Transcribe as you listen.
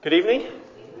Good evening.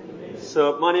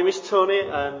 So my name is Tony,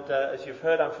 and as you've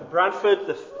heard, I'm from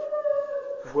Bradford.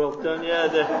 Well done,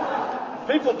 yeah.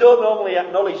 People don't normally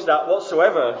acknowledge that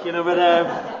whatsoever,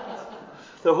 but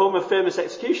the home of famous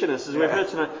executioners, as we've heard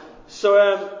tonight. So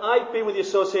I've been with the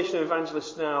Association of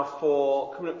Evangelists now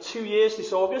for coming up 2 years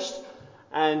this August,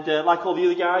 and like all the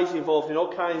other guys, involved in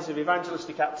all kinds of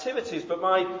evangelistic activities. But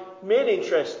my main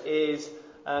interest is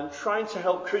trying to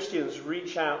help Christians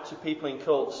reach out to people in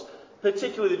cults,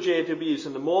 particularly the JWs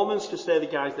and the Mormons, because they're the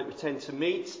guys that we tend to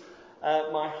meet.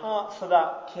 My heart for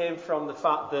that came from the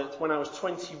fact that when I was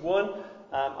 21,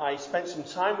 I spent some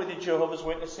time with the Jehovah's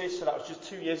Witnesses, so that was just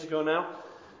 2 years ago now.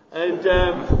 And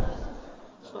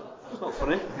it's not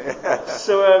funny.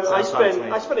 So I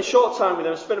spent a short time with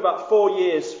them. I spent about 4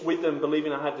 years with them,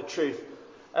 believing I had the truth.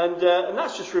 And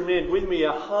that's just remained with me,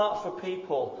 a heart for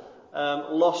people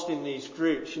lost in these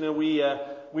groups. We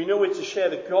know where to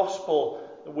share the gospel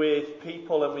with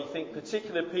people, and we think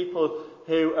particularly people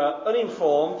who are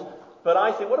uninformed. But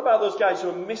I think, what about those guys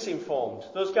who are misinformed?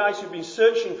 Those guys who've been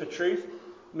searching for truth,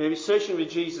 maybe searching for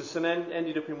Jesus, and then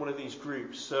ended up in one of these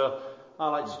groups. So I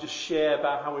like to just share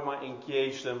about how we might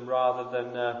engage them rather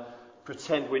than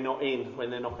pretend we're not in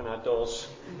when they're knocking our doors.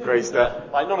 Great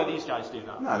stuff. Like none of these guys do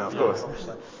that. No, of course.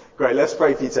 Obviously. Great, let's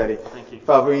pray for you, Tony. Thank you.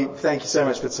 Father, we thank you so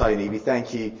much for Tony. We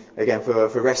thank you again for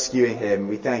rescuing him.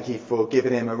 We thank you for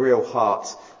giving him a real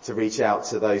heart to reach out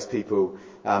to those people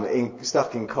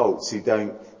stuck in cults who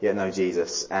don't yet know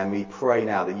Jesus. And we pray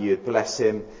now that you'd bless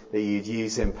him, that you'd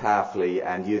use him powerfully,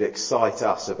 and you'd excite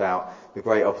us about the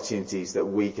great opportunities that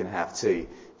we can have to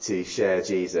share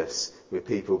Jesus with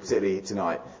people, particularly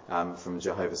tonight, from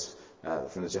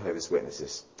the Jehovah's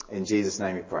Witnesses. In Jesus'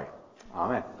 name we pray.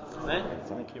 Amen. Amen.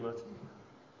 Thank you, Martin.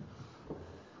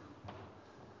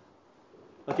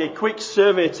 Okay, quick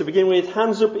survey to begin with.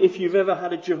 Hands up if you've ever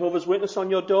had a Jehovah's Witness on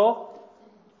your door.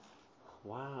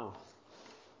 Wow.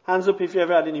 Hands up if you've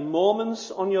ever had any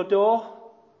Mormons on your door.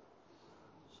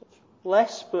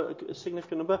 Less, but a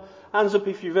significant number. Hands up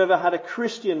if you've ever had a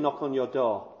Christian knock on your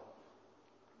door.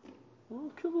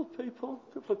 Oh, a couple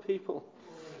of people.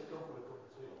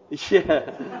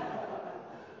 Yeah.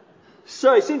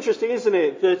 So it's interesting, isn't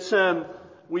it, that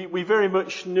we very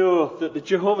much know that the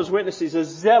Jehovah's Witnesses are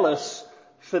zealous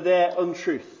for their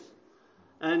untruth.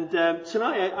 And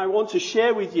tonight I want to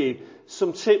share with you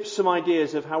some tips, some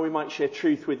ideas of how we might share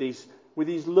truth with these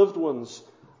loved ones,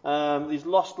 these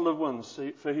lost loved ones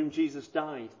for whom Jesus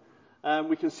died.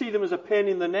 We can see them as a pain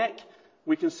in the neck.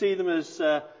 We can see them as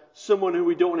someone who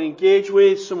we don't want to engage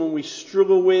with, someone we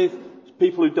struggle with,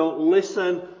 people who don't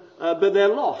listen, but they're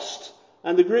lost.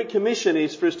 And the Great Commission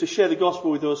is for us to share the gospel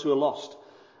with those who are lost.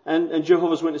 And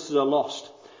Jehovah's Witnesses are lost.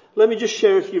 Let me just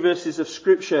share a few verses of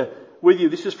Scripture with you.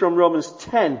 This is from Romans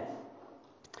 10.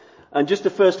 And just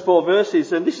the first 4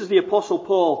 verses. And this is the Apostle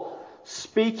Paul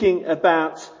speaking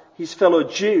about his fellow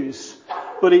Jews.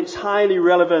 But it's highly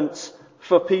relevant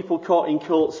for people caught in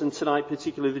cults, and tonight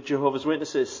particularly the Jehovah's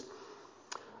Witnesses.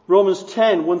 Romans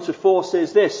 10, 1-4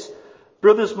 says this: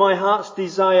 Brothers, my heart's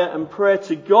desire and prayer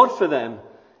to God for them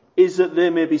is that they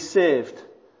may be saved.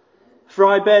 For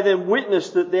I bear them witness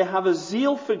that they have a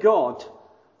zeal for God,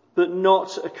 but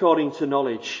not according to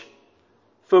knowledge.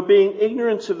 For being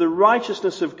ignorant of the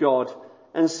righteousness of God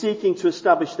and seeking to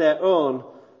establish their own,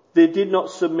 they did not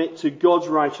submit to God's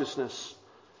righteousness.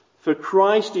 For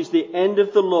Christ is the end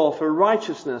of the law for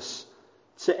righteousness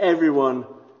to everyone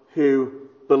who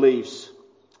believes.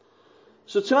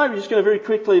 So tonight we're just going to very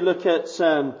quickly look at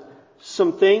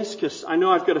some things, because I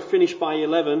know I've got to finish by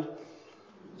 11.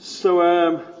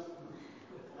 So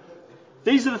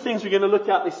these are the things we're going to look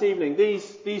at this evening,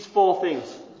 these 4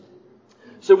 things.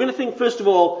 So we're going to think first of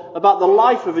all about the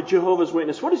life of a Jehovah's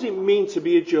Witness. What does it mean to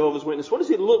be a Jehovah's Witness? What does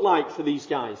it look like for these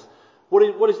guys?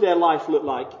 What does their life look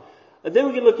like? And then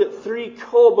we're going to look at 3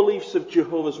 core beliefs of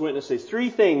Jehovah's Witnesses. 3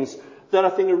 things that I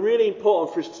think are really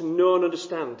important for us to know and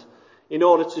understand in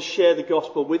order to share the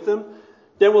gospel with them.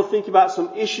 Then we'll think about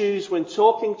some issues when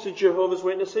talking to Jehovah's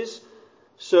Witnesses.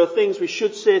 So things we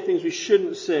should say, things we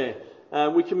shouldn't say.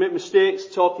 We can make mistakes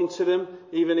talking to them,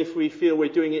 even if we feel we're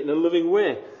doing it in a loving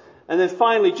way. And then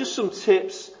finally, just some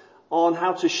tips on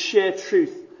how to share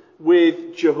truth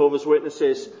with Jehovah's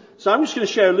Witnesses. So I'm just going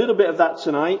to share a little bit of that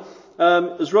tonight.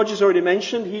 As Roger's already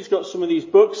mentioned, he's got some of these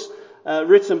books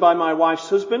written by my wife's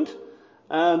husband.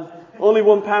 Only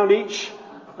 £1 each.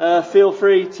 Feel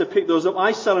free to pick those up.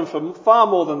 I sell them for far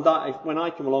more than that when I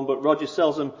come along, but Roger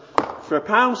sells them for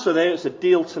 £1, so there it's a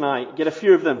deal tonight. Get a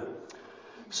few of them.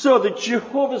 So the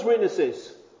Jehovah's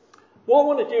Witnesses. What I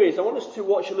want to do is I want us to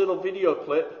watch a little video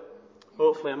clip.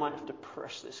 Hopefully I might have to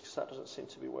press this because that doesn't seem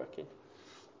to be working.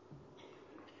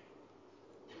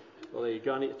 Well, there you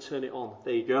go. I need to turn it on.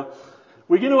 There you go.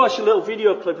 We're going to watch a little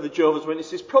video clip of the Jehovah's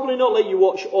Witnesses. Probably not let you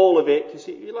watch all of it because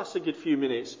it lasts a good few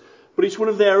minutes. But it's one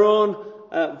of their own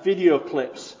video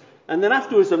clips. And then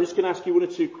afterwards, I'm just going to ask you one or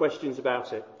two questions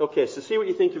about it. Okay, so see what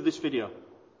you think of this video.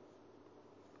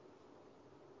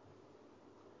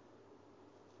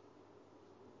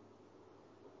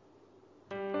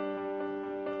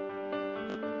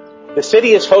 The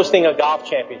city is hosting a golf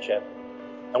championship,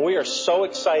 and we are so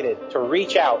excited to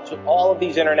reach out to all of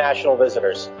these international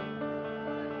visitors.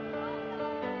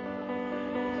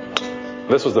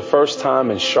 This was the first time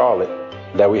in Charlotte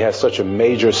that we had such a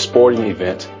major sporting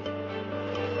event.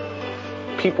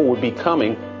 People would be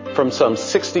coming from some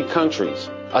 60 countries.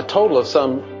 A total of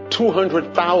some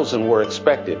 200,000 were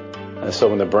expected. And so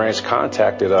when the branch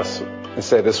contacted us and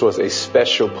said this was a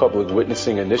special public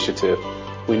witnessing initiative,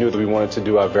 we knew that we wanted to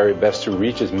do our very best to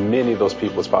reach as many of those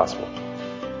people as possible.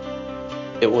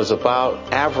 It was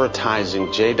about advertising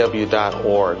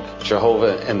JW.org,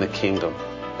 Jehovah and the Kingdom.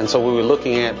 And so we were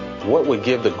looking at what would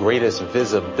give the greatest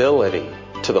visibility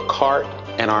to the cart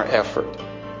and our effort.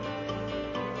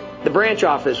 The branch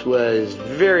office was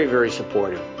very, very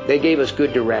supportive. They gave us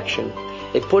good direction.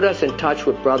 They put us in touch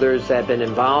with brothers that have been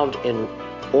involved in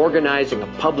organizing a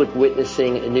public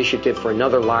witnessing initiative for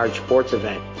another large sports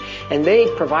event. And they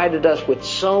provided us with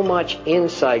so much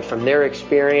insight from their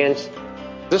experience.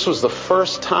 This was the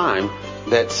first time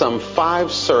that some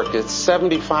 5 circuits,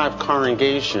 75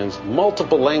 congregations,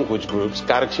 multiple language groups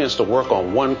got a chance to work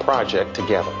on one project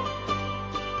together.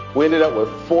 We ended up with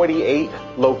 48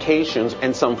 locations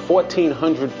and some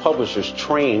 1,400 publishers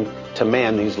trained to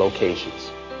man these locations.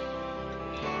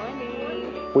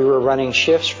 We were running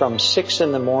shifts from 6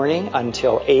 in the morning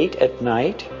until 8 at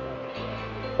night.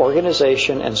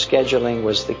 Organization and scheduling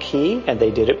was the key, and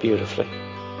they did it beautifully.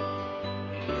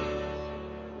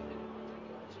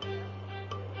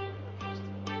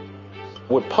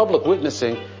 With public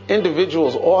witnessing,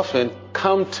 individuals often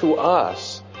come to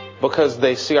us because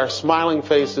they see our smiling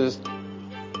faces.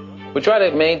 We try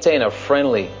to maintain a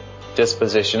friendly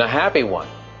disposition, a happy one.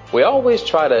 We always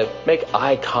try to make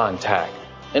eye contact.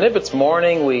 And if it's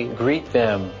morning, we greet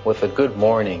them with a good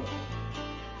morning.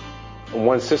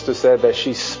 One sister said that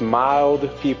she smiled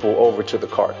people over to the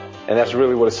cart. And that's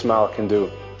really what a smile can do.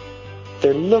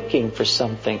 They're looking for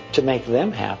something to make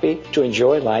them happy, to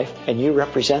enjoy life, and you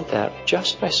represent that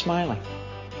just by smiling.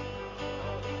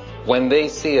 When they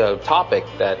see a topic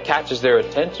that catches their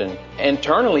attention,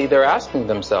 internally they're asking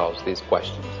themselves these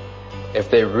questions. If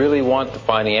they really want to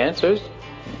find the answers,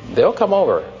 they'll come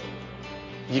over.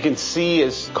 You can see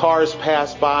as cars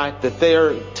pass by that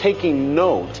they're taking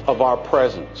note of our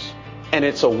presence. And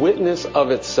it's a witness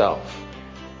of itself.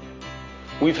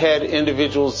 We've had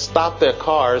individuals stop their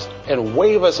cars and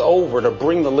wave us over to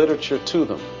bring the literature to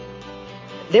them.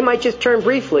 They might just turn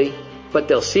briefly, but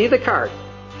they'll see the cart.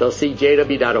 They'll see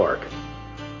JW.org.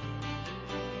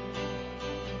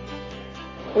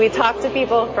 We talk to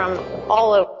people from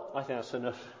all over. I think that's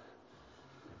enough.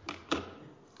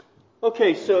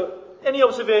 Okay, so any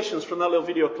observations from that little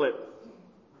video clip?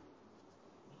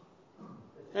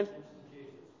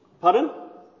 Pardon?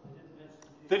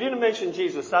 They didn't mention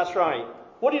Jesus, that's right.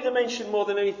 What did they mention more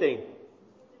than anything?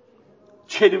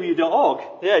 JW.org.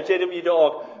 Yeah,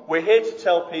 JW.org. We're here to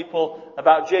tell people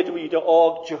about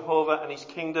JW.org, Jehovah and His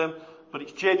Kingdom, but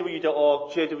it's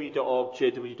JW.org, JW.org,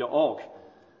 JW.org. You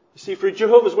see, for a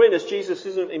Jehovah's Witness, Jesus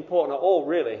isn't important at all,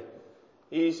 really.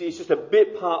 He's just a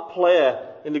bit part player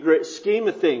in the great scheme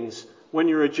of things when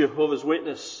you're a Jehovah's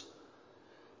Witness.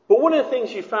 But one of the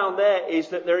things you found there is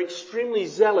that they're extremely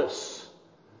zealous.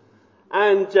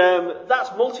 And that's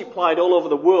multiplied all over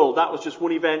the world. That was just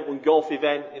one event, one golf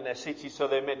event in their city, so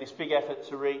they made this big effort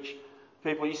to reach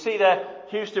people. You see there,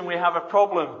 Houston, we have a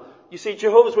problem. You see,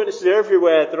 Jehovah's Witnesses are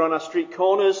everywhere. They're on our street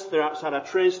corners, they're outside our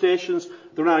train stations,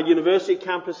 they're on our university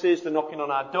campuses, they're knocking on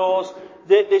our doors.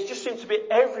 They just seem to be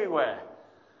everywhere.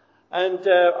 And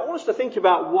I want us to think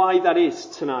about why that is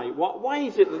tonight. Why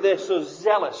is it that they're so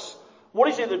zealous? What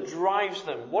is it that drives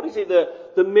them? What is it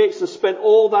that makes them spend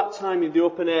all that time in the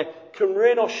open air? Come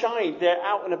rain or shine, they're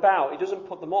out and about. It doesn't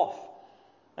put them off.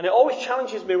 And it always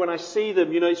challenges me when I see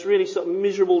them. You know, it's really sort of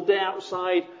miserable day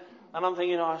outside. And I'm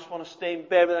thinking, I just want to stay in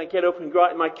bed. And I get up and go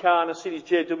out in my car and I see these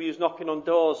JWs knocking on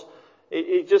doors.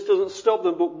 It just doesn't stop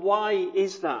them. But why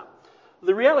is that?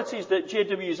 The reality is that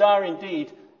JWs are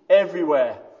indeed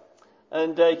everywhere.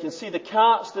 And you can see the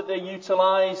carts that they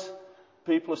utilise.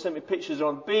 People have sent me pictures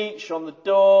on the beach, on the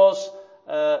doors.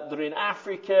 They're in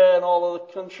Africa and all other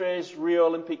countries. Rio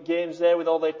Olympic Games there with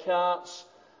all their carts.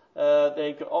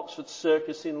 They've got Oxford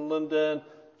Circus in London,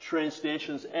 train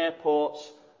stations,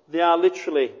 airports. They are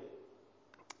literally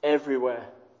everywhere.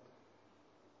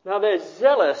 Now they're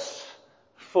zealous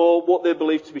for what they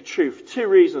believe to be true for two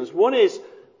reasons. One is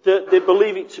that they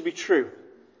believe it to be true.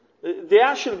 They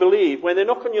actually believe, when they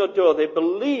knock on your door, they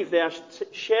believe they are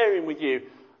sharing with you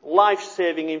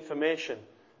life-saving information.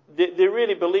 They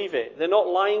really believe it. They're not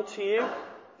lying to you.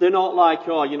 They're not like,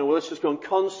 let's just go and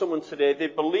con someone today. They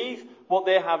believe what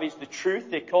they have is the truth.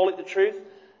 They call it the truth.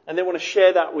 And they want to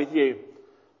share that with you.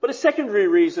 But a secondary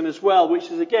reason as well,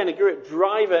 which is again a great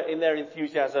driver in their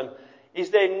enthusiasm, is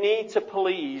their need to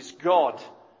please God,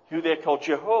 who they call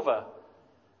Jehovah,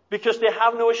 because they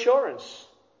have no assurance.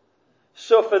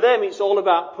 So for them, it's all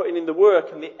about putting in the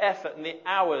work and the effort and the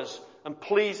hours and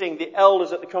pleasing the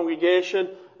elders at the congregation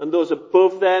and those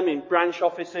above them in branch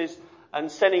offices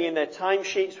and sending in their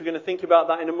timesheets. We're going to think about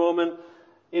that in a moment,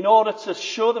 in order to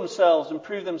show themselves and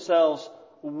prove themselves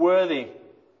worthy.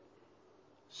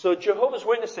 So Jehovah's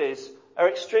Witnesses are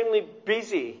extremely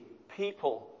busy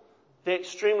people. They're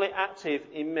extremely active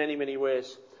in many, many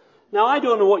ways. Now, I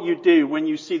don't know what you do when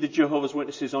you see the Jehovah's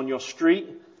Witnesses on your street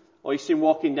or you see them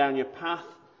walking down your path.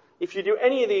 If you do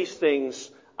any of these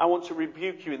things, I want to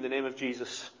rebuke you in the name of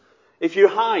Jesus. If you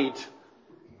hide,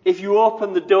 if you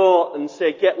open the door and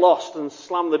say, get lost, and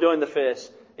slam the door in the face,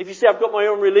 if you say, I've got my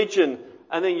own religion,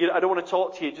 and then I don't want to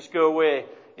talk to you, just go away.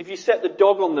 If you set the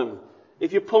dog on them,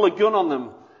 if you pull a gun on them,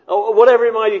 or whatever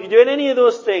it might be, if you're doing any of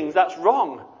those things, that's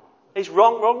wrong. It's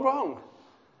wrong, wrong, wrong.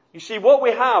 You see, what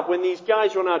we have when these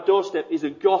guys are on our doorstep is a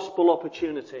gospel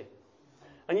opportunity.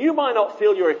 And you might not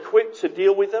feel you're equipped to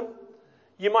deal with them.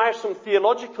 You might have some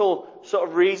theological sort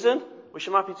of reason, which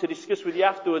I'm happy to discuss with you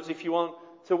afterwards if you want,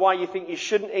 to why you think you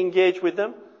shouldn't engage with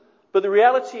them. But the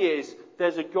reality is,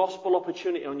 there's a gospel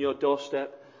opportunity on your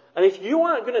doorstep. And if you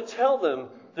aren't going to tell them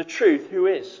the truth, who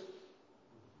is?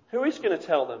 Who is going to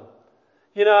tell them?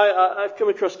 You know, I've come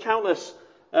across countless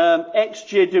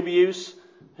ex-JWs,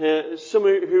 some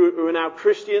who are now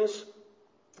Christians,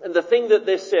 and the thing that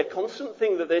they say, a constant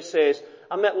thing that they say is,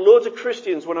 I met loads of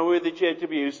Christians when I were with the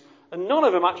JWs, and none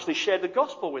of them actually shared the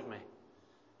gospel with me.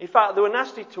 In fact, they were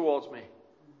nasty towards me.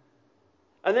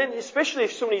 And then, especially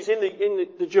if somebody's in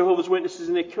the Jehovah's Witnesses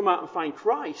and they come out and find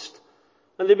Christ,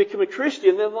 and they become a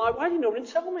Christian, they're like, why didn't nobody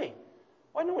tell me?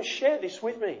 Why didn't no one share this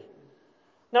with me?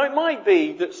 Now, it might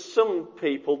be that some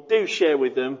people do share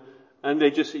with them, and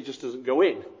it just doesn't go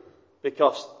in,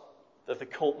 because of the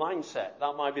cult mindset.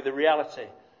 That might be the reality.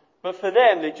 But for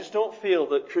them, they just don't feel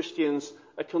that Christians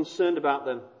are concerned about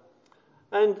them.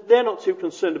 And they're not too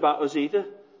concerned about us either.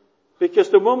 Because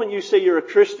the moment you say you're a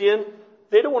Christian,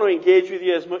 they don't want to engage with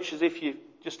you as much as if you're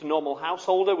just a normal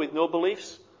householder with no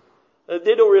beliefs.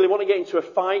 They don't really want to get into a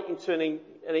fight, into an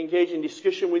engaging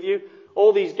discussion with you.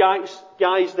 All these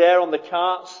guys there on the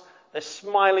carts, they're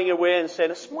smiling away and saying,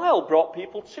 a smile brought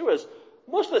people to us.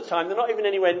 Most of the time, they're not even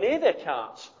anywhere near their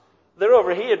carts. They're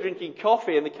over here drinking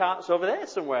coffee and the cart's over there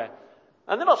somewhere.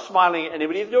 And they're not smiling at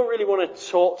anybody. They don't really want to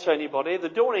talk to anybody. They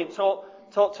don't want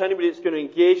to talk to anybody that's going to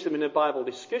engage them in a Bible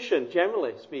discussion,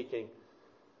 generally speaking.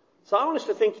 So I want us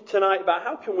to think tonight about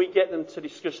how can we get them to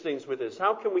discuss things with us?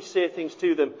 How can we say things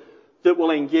to them that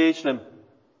will engage them?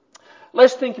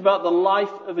 Let's think about the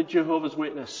life of a Jehovah's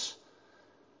Witness.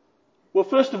 Well,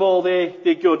 first of all,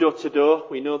 they go door to door.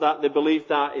 We know that. They believe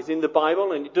that is in the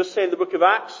Bible. And it does say in the book of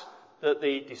Acts that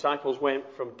the disciples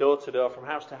went from door to door, from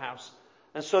house to house.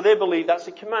 And so they believe that's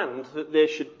a command, that they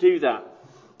should do that.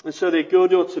 And so they go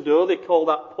door to door. They call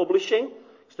that publishing,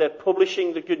 because they're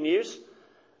publishing the good news.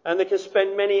 And they can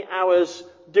spend many hours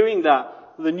doing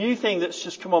that. The new thing that's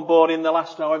just come on board in the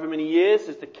last however many years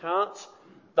is the carts.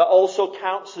 That also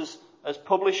counts as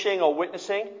publishing or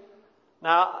witnessing.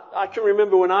 Now, I can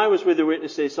remember when I was with the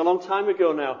Witnesses, a long time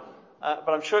ago now, but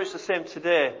I'm sure it's the same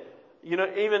today. You know,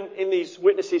 even in these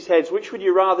witnesses' heads, which would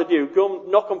you rather do? Go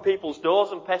knock on people's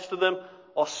doors and pester them,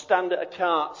 or stand at a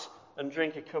cart and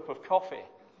drink a cup of coffee?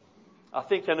 I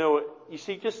think I know, you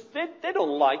see, because they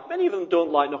don't like, many of them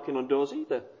don't like knocking on doors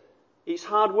either. It's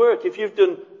hard work. If you've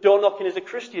done door knocking as a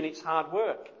Christian, it's hard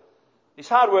work. It's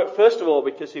hard work, first of all,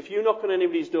 because if you knock on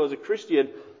anybody's door as a Christian,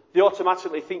 they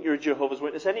automatically think you're a Jehovah's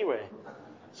Witness anyway.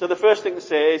 So the first thing to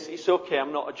say is, it's okay,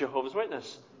 I'm not a Jehovah's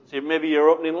Witness. So maybe you're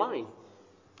opening line.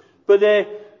 But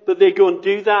they go and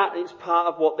do that. It's part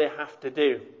of what they have to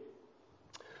do.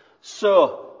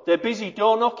 So they're busy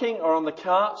door knocking or on the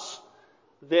carts.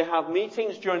 They have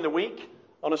meetings during the week.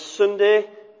 On a Sunday,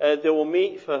 they will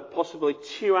meet for possibly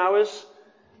 2 hours.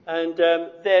 And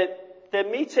their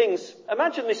meetings,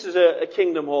 imagine this is a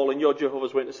Kingdom Hall and you're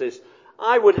Jehovah's Witnesses.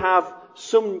 I would have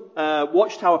some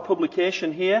Watchtower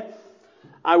publication here.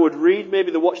 I would read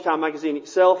maybe the Watchtower magazine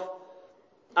itself.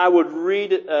 I would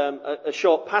read a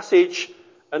short passage,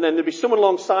 And then there'd be someone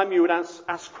alongside me who would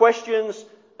ask questions.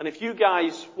 And if you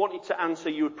guys wanted to answer,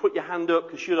 you would put your hand up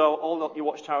because you'd all got your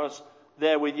watchtowers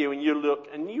there with you, and you look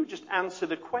and you just answer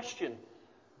the question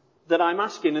that I'm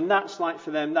asking. And that's like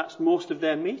for them, that's most of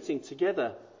their meeting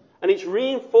together. And it's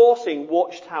reinforcing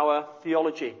watchtower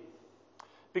theology.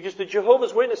 Because the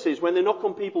Jehovah's Witnesses, when they knock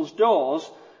on people's doors,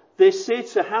 they say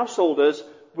to householders,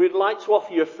 we'd like to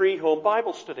offer you a free home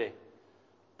Bible study.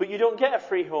 But you don't get a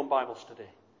free home Bible study.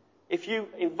 If you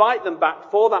invite them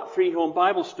back for that free home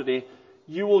Bible study,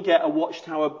 you will get a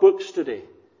Watchtower book study.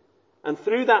 And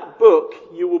through that book,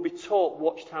 you will be taught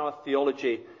Watchtower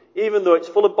theology. Even though it's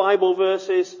full of Bible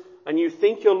verses, and you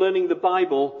think you're learning the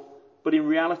Bible, but in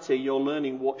reality, you're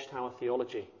learning Watchtower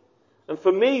theology. And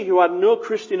for me, who had no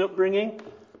Christian upbringing,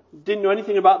 didn't know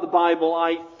anything about the Bible,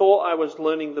 I thought I was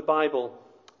learning the Bible,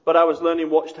 but I was learning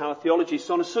Watchtower theology.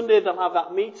 So on a Sunday, they'll have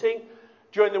that meeting.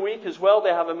 During the week as well,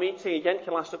 they have a meeting, again,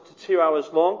 can last up to 2 hours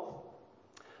long.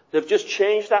 They've just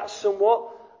changed that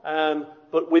somewhat,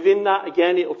 but within that,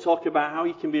 again, it'll talk about how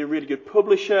you can be a really good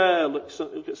publisher, look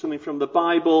at something from the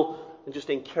Bible, and just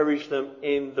encourage them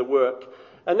in the work.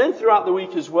 And then throughout the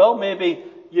week as well, maybe,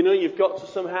 you've got to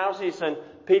some houses and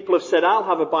people have said, I'll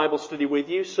have a Bible study with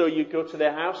you, so you go to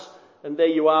their house, and there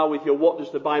you are with your What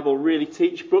Does the Bible Really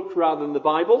Teach book rather than the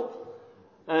Bible.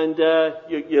 And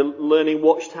you're learning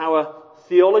Watchtower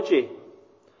theology.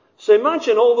 So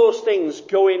imagine all those things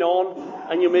going on,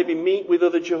 and you maybe meet with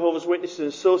other Jehovah's Witnesses and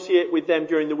associate with them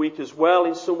during the week as well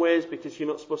in some ways, because you're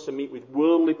not supposed to meet with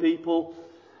worldly people.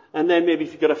 And then maybe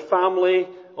if you've got a family,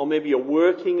 or maybe you're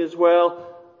working as well,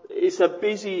 it's a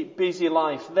busy, busy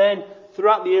life. Then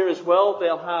throughout the year as well,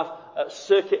 they'll have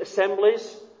circuit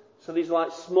assemblies. So these are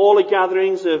like smaller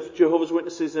gatherings of Jehovah's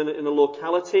Witnesses in a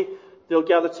locality. They'll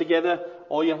gather together,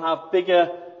 or you'll have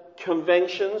bigger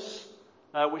conventions,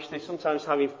 which they sometimes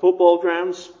have in football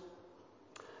grounds.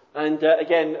 And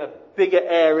again, a bigger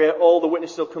area, all the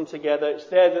witnesses will come together. It's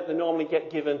there that they normally get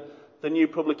given the new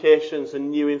publications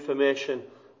and new information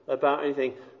about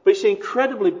anything. But it's an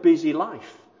incredibly busy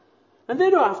life. And they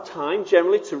don't have time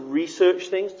generally to research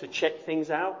things, to check things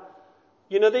out.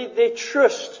 They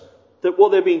trust that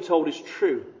what they're being told is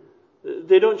true.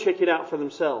 They don't check it out for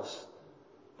themselves.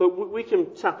 But we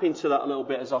can tap into that a little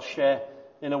bit, as I'll share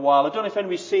in a while. I don't know if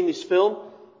anybody's seen this film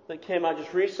that came out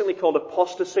just recently called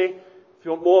Apostasy. If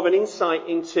you want more of an insight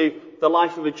into the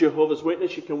life of a Jehovah's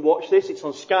Witness, you can watch this. It's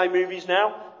on Sky Movies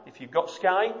now, if you've got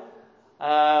Sky.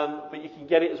 But you can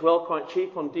get it as well quite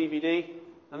cheap on DVD.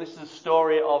 And this is a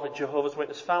story of a Jehovah's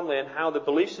Witness family and how the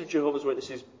beliefs of Jehovah's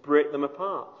Witnesses break them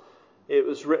apart. It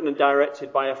was written and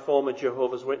directed by a former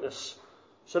Jehovah's Witness.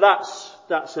 So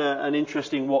that's an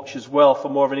interesting watch as well for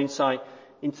more of an insight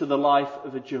into the life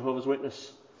of a Jehovah's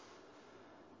Witness.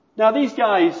 Now these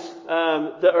guys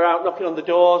that are out knocking on the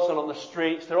doors and on the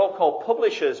streets, they're all called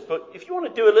publishers. But if you want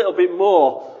to do a little bit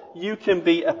more, you can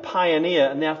be a pioneer.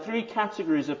 And there are 3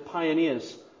 categories of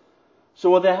pioneers.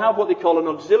 So they have what they call an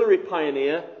auxiliary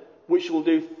pioneer, which will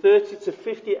do 30 to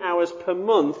 50 hours per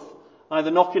month, either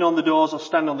knocking on the doors or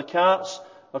standing on the carts,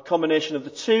 a combination of the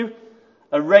two.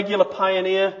 A regular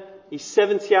pioneer is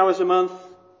 70 hours a month.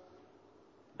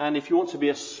 And if you want to be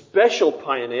a special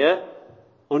pioneer,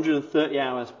 130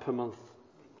 hours per month.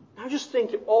 Now just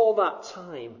think of all that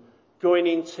time going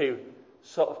into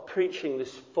sort of preaching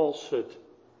this falsehood.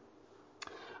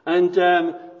 And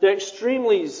they're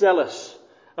extremely zealous.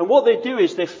 And what they do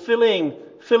is they fill in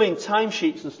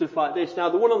timesheets and stuff like this. Now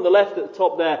the one on the left at the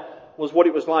top there was what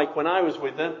it was like when I was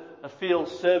with them, a field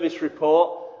service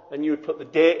report. And you would put the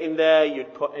date in there,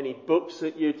 you'd put any books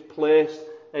that you'd placed,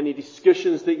 any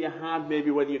discussions that you had,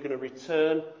 maybe whether you're going to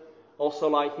return. Also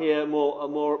like here, a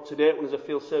more up-to-date one is a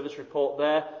field service report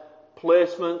there.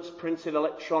 Placements, printed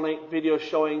electronic, video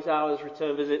showings, hours,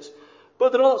 return visits.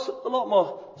 But they're a lot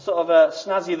more sort of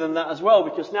snazzy than that as well,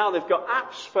 because now they've got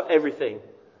apps for everything.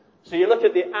 So you look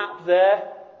at the app there,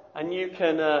 and you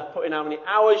can put in how many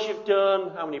hours you've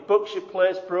done, how many books you've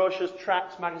placed, brochures,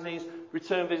 tracts, magazines,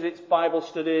 return visits, Bible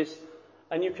studies,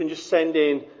 and you can just send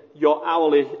in your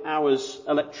hourly hours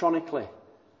electronically.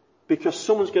 Because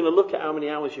someone's going to look at how many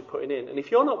hours you're putting in. And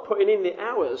if you're not putting in the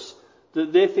hours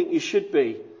that they think you should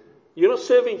be, you're not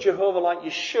serving Jehovah like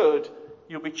you should,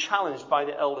 you'll be challenged by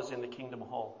the elders in the Kingdom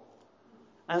Hall.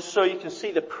 And so you can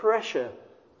see the pressure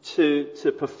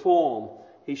to perform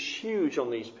is huge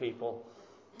on these people.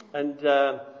 And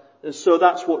so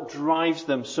that's what drives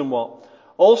them somewhat.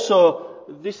 Also,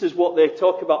 this is what they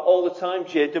talk about all the time,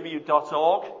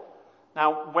 jw.org.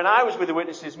 Now, when I was with the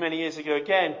Witnesses many years ago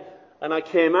again, and I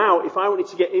came out, if I wanted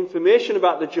to get information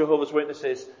about the Jehovah's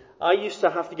Witnesses, I used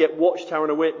to have to get Watchtower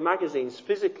and Awake magazines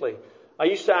physically. I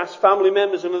used to ask family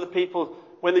members and other people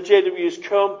when the JWs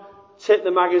come, take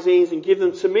the magazines and give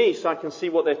them to me so I can see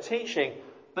what they're teaching.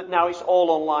 But now it's all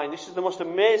online. This is the most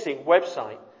amazing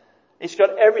website. It's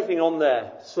got everything on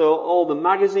there. So all the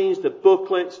magazines, the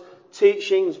booklets,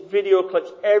 teachings, video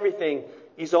clips, everything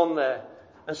is on there.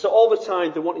 And so all the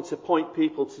time they're wanting to point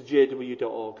people to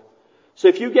jw.org. So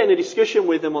if you get in a discussion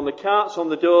with them on the carts, on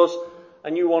the doors,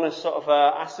 and you want to sort of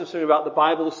ask them something about the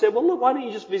Bible, they say, well, look, why don't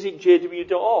you just visit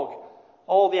jw.org?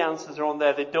 All the answers are on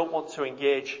there. They don't want to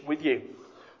engage with you.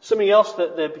 Something else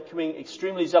that they're becoming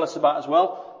extremely zealous about as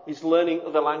well is learning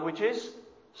other languages.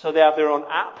 So they have their own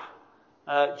app,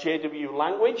 JW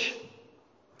Language.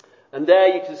 And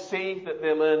there you can see that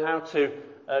they learn how to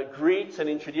greet and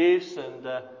introduce and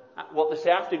what they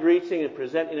say after greeting and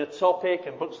presenting a topic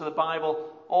and books of the Bible,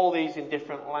 all these in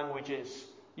different languages.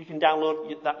 You can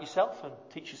download that yourself and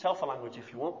teach yourself a language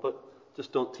if you want, but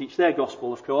just don't teach their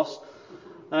gospel, of course.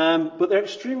 But they're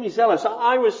extremely zealous.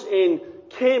 I was in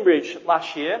Cambridge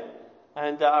last year,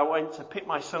 and I went to pick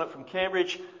my son up from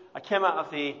Cambridge. I came out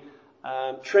of the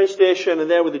train station, and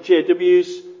there were the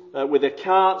JWs with their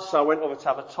carts. So I went over to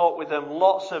have a talk with them.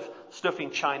 Lots of stuff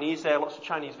in Chinese there, lots of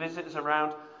Chinese visitors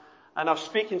around. And I was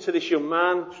speaking to this young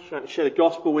man, trying to share the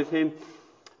gospel with him.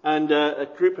 And a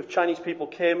group of Chinese people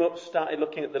came up, started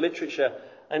looking at the literature,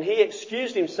 and he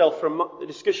excused himself from the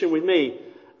discussion with me,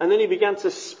 and then he began to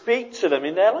speak to them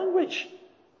in their language.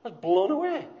 I was blown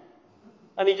away.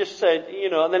 And he just said,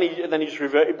 and then he just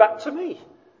reverted back to me.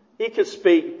 He could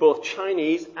speak both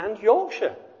Chinese and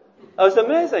Yorkshire. That was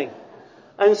amazing.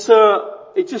 And so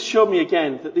it just showed me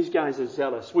again that these guys are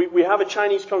zealous. We have a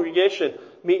Chinese congregation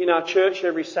meet in our church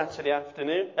every Sunday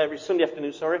afternoon.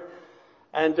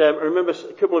 And I remember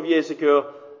a couple of years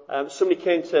ago, somebody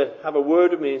came to have a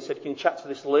word with me and said, can you chat to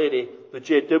this lady? The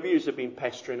JWs have been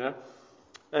pestering her.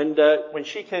 And when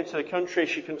she came to the country,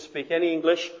 she couldn't speak any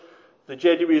English. The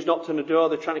JWs knocked on the door.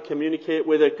 They're trying to communicate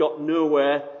with her, got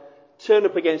nowhere. Turned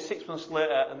up again 6 months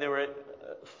later, and they were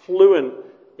fluent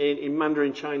in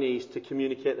Mandarin Chinese to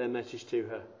communicate their message to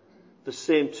her. The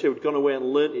same two had gone away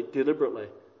and learnt it deliberately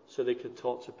so they could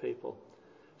talk to people.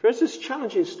 For us, it's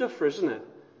challenging stuff for us, isn't it?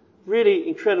 Really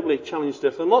incredibly challenging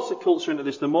stuff. And lots of cults are into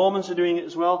this. The Mormons are doing it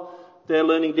as well. They're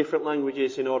learning different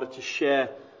languages in order to share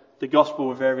the gospel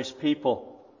with various people.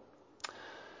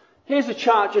 Here's a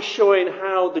chart just showing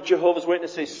how the Jehovah's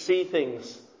Witnesses see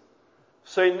things.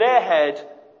 So in their head,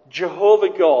 Jehovah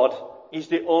God is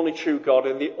the only true God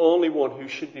and the only one who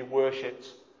should be worshipped.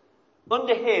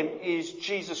 Under him is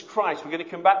Jesus Christ. We're going to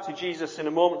come back to Jesus in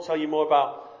a moment, tell you more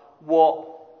about what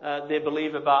they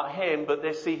believe about him, but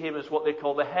they see him as what they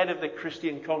call the head of the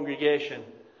Christian congregation.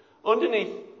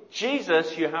 Underneath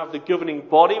Jesus, you have the governing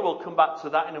body. We'll come back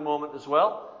to that in a moment as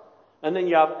well. And then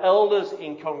you have elders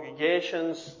in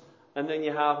congregations, and then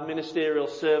you have ministerial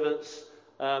servants,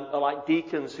 like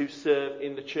deacons who serve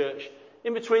in the church.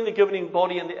 In between the governing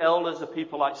body and the elders are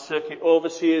people like circuit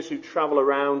overseers who travel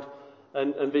around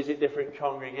and visit different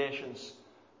congregations.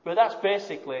 But that's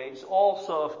basically, it's all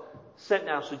sort of set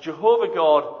now. So Jehovah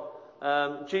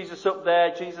God, Jesus up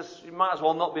there, Jesus might as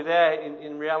well not be there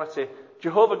in reality.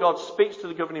 Jehovah God speaks to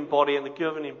the governing body, and the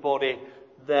governing body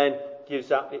then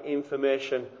gives out the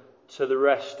information to the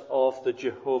rest of the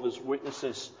Jehovah's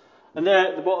Witnesses. And there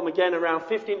at the bottom again, around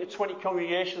 15 to 20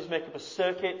 congregations make up a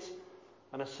circuit,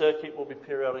 and a circuit will be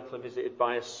periodically visited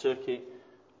by a circuit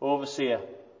overseer.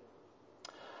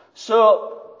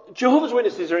 So Jehovah's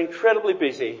Witnesses are incredibly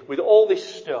busy with all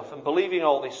this stuff and believing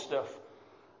all this stuff.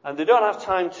 And they don't have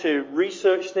time to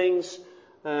research things.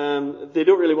 They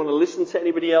don't really want to listen to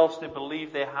anybody else. They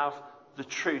believe they have the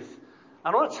truth.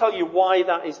 And I want to tell you why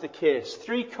that is the case.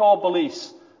 3 core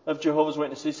beliefs of Jehovah's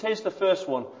Witnesses. Here's the first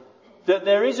one. That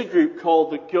there is a group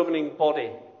called the governing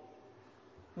body.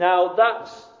 Now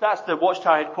that's the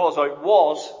Watchtower headquarters, or it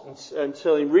was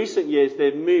until in recent years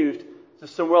they've moved to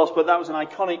somewhere else, but that was an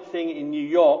iconic thing in New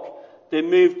York. They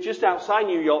moved just outside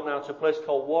New York now to a place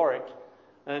called Warwick,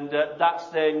 and that's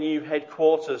their new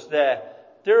headquarters there.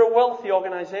 They're a wealthy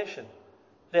organisation.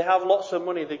 They have lots of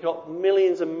money. They've got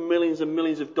millions and millions and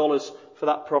millions of dollars for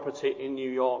that property in New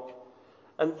York.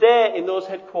 And there in those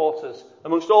headquarters,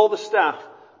 amongst all the staff,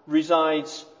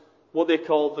 resides what they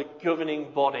call the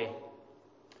governing body.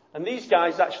 And these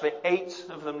guys, actually 8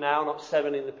 of them now, not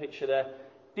 7 in the picture there,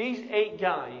 these 8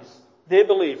 guys, they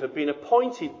believe, have been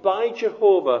appointed by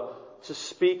Jehovah to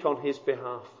speak on his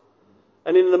behalf.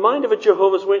 And in the mind of a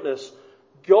Jehovah's Witness,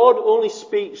 God only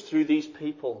speaks through these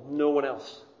people, no one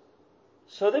else.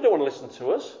 So they don't want to listen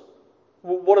to us.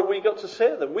 What have we got to say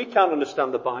to them? We can't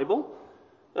understand the Bible.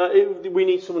 We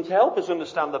need someone to help us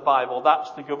understand the Bible.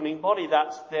 That's the governing body.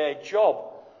 That's their job.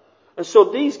 And so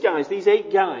these guys, these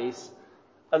 8 guys,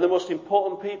 are the most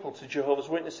important people to Jehovah's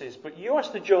Witnesses. But you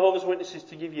ask the Jehovah's Witnesses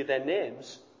to give you their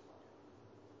names,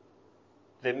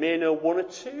 they may know one or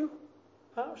two,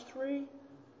 perhaps three.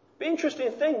 Be an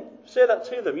interesting thing. Say that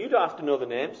to them. You don't have to know the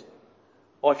names.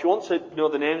 Or if you want to know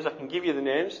the names, I can give you the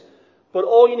names. But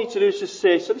all you need to do is just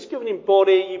say, so this governing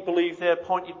body, you believe they're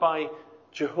appointed by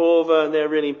Jehovah and they're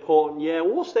really important. Yeah,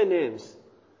 well, what's their names?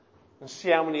 And see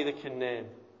how many they can name.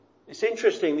 It's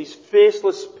interesting, these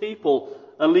faceless people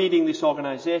are leading this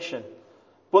organisation.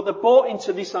 But they're bought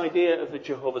into this idea of the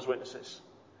Jehovah's Witnesses.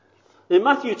 In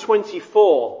Matthew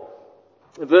 24,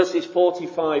 verses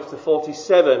 45 to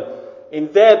 47,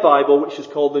 in their Bible, which is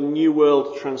called the New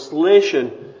World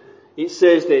Translation, it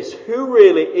says this: "Who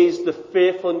really is the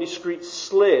faithful and discreet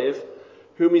slave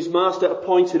whom his master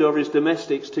appointed over his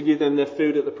domestics to give them their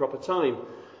food at the proper time?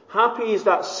 Happy is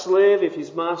that slave if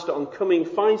his master on coming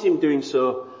finds him doing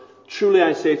so. Truly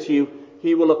I say to you,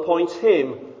 he will appoint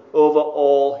him over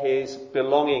all his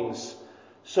belongings."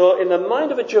 So in the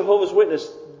mind of a Jehovah's Witness,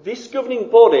 this governing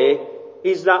body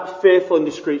is that faithful and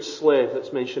discreet slave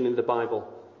that's mentioned in the Bible.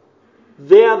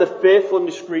 They are the faithful and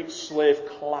discreet slave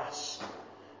class.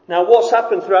 Now what's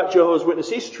happened throughout Jehovah's Witness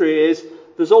history is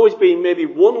there's always been maybe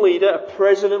one leader, a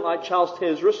president like Charles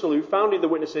Taze Russell, who founded the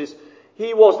Witnesses.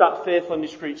 He was that faithful and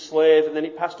discreet slave, and then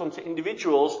it passed on to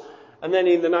individuals, and then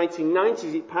in the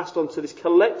 1990s it passed on to this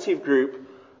collective group,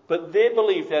 but they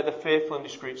believe they're the faithful and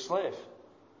discreet slave.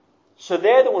 So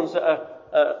they're the ones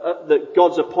that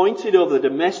God's appointed over the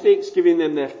domestics, giving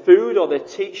them their food or their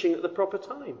teaching at the proper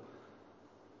time.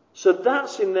 So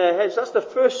that's in their heads. That's the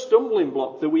first stumbling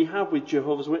block that we have with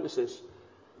Jehovah's Witnesses.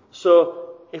 So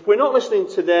if we're not listening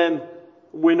to them,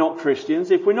 we're not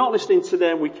Christians. If we're not listening to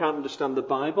them, we can't understand the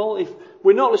Bible. If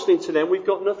we're not listening to them, we've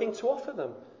got nothing to offer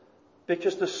them.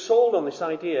 Because they're sold on this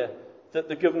idea that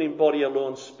the governing body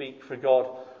alone speak for God.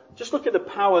 Just look at the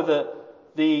power that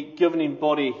the governing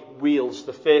body wields,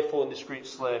 the faithful and discreet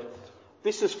slave.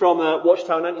 This is from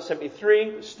Watchtower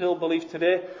 1973, still believed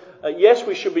today. Yes,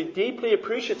 we should be deeply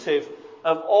appreciative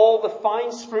of all the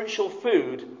fine spiritual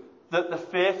food that the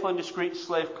faithful and discreet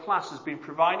slave class has been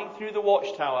providing through the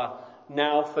Watchtower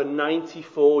now for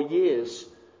 94 years.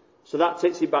 So that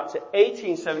takes you back to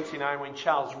 1879 when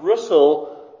Charles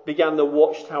Russell began the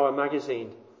Watchtower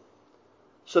magazine.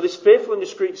 So this faithful and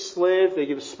discreet slave, they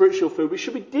give us spiritual food. We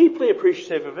should be deeply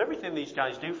appreciative of everything these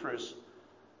guys do for us.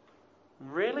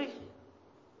 Really?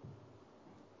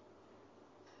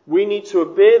 We need to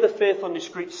obey the faithful and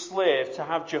discreet slave to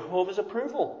have Jehovah's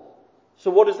approval.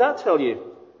 So what does that tell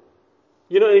you?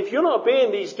 You know, if you're not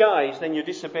obeying these guys, then you're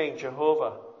disobeying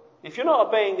Jehovah. If you're not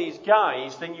obeying these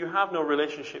guys, then you have no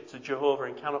relationship to Jehovah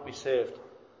and cannot be saved.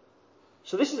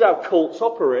 So this is how cults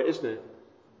operate, isn't it?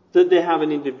 That they have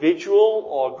an individual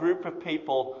or a group of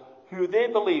people who they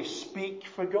believe speak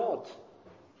for God.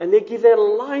 And they give their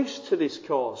lives to this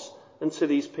cause and to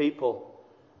these people.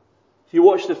 If you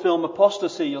watch the film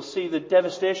Apostasy, you'll see the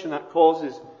devastation that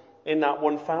causes in that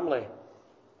one family.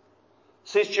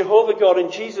 Since Jehovah God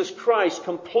and Jesus Christ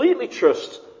completely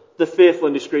trust the faithful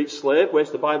and discreet slave,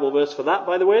 where's the Bible verse for that,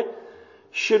 by the way?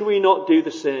 Should we not do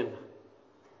the same?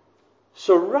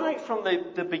 So right from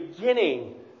the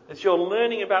beginning, as you're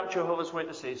learning about Jehovah's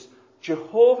Witnesses,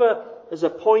 Jehovah has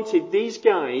appointed these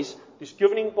guys, this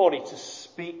governing body, to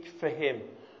speak for him.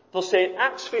 They'll say in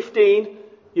Acts 15,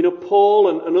 you know, Paul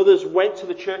and others went to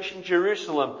the church in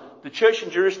Jerusalem. The church in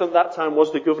Jerusalem at that time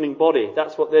was the governing body.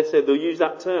 That's what they said. They'll use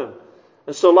that term.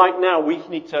 And so like now, we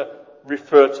need to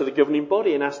refer to the governing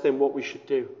body and ask them what we should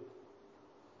do.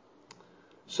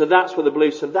 So that's what they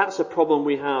believe. So that's a problem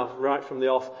we have right from the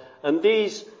off. And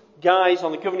these guys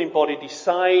on the governing body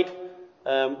decide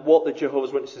what the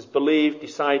Jehovah's Witnesses believe,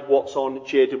 decide what's on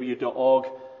jw.org.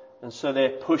 And so they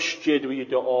push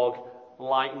jw.org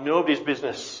like nobody's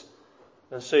business.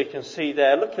 And so you can see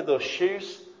there, look at those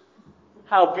shoes.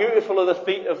 How beautiful are the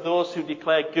feet of those who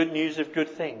declare good news of good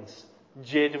things.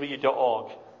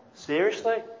 jw.org.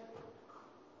 Seriously?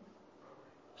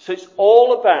 So it's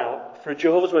all about, for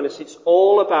Jehovah's Witness, it's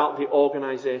all about the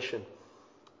organisation.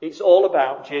 It's all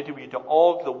about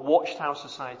jw.org, the Watchtower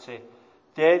Society.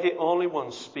 They're the only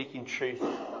ones speaking truth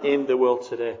in the world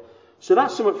today. So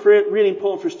that's something really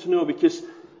important for us to know, because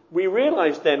we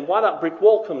realise then why that brick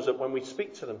wall comes up when we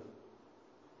speak to them.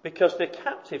 Because they're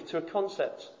captive to a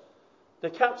concept.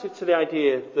 They're captive to the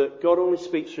idea that God only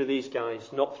speaks through these guys,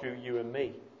 not through you and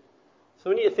me. So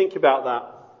we need to think about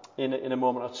that in a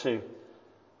moment or two.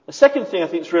 The second thing I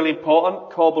think is really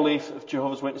important, core belief of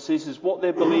Jehovah's Witnesses, is what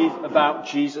they believe about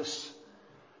Jesus.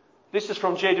 This is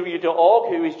from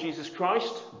jw.org, who is Jesus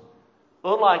Christ.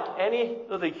 Unlike any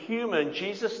other human,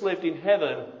 Jesus lived in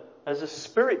heaven as a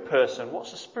spirit person.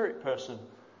 What's a spirit person?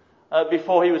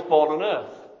 before he was born on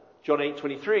earth. John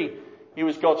 8:23. He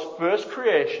was God's first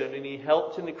creation, and he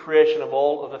helped in the creation of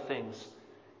all other things.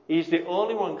 He's the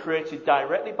only one created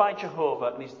directly by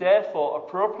Jehovah, and is therefore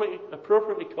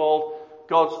appropriately called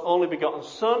God's only begotten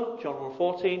Son, John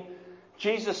 1:14.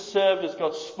 Jesus served as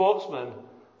God's spokesman,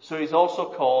 so he's also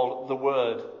called the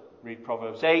Word. Read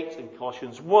Proverbs 8 and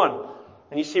Colossians 1.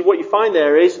 And you see what you find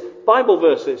there is Bible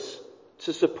verses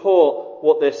to support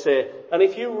what they say. And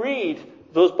if you read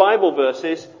those Bible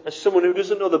verses as someone who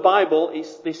doesn't know the Bible,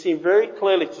 they seem very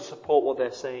clearly to support what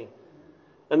they're saying.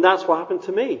 And that's what happened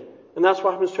to me. And that's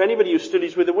what happens to anybody who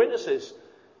studies with the witnesses.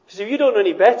 Because if you don't know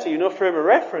any better, you know frame of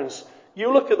reference,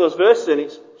 you look at those verses and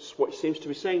it's what he seems to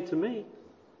be saying to me.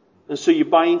 And so you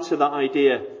buy into that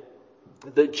idea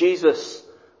that Jesus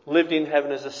lived in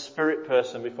heaven as a spirit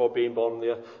person before being born on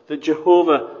the earth. That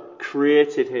Jehovah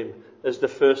created him as the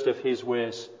first of his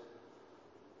ways.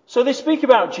 So they speak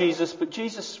about Jesus, but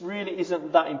Jesus really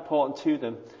isn't that important to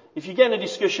them. If you get in a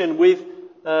discussion with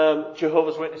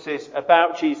Jehovah's Witnesses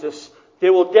about Jesus, they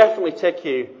will definitely take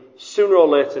you sooner or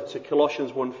later to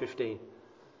Colossians 1:15.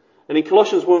 And in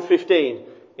Colossians 1:15,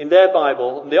 in their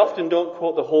Bible, and they often don't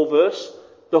quote the whole verse,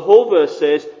 the whole verse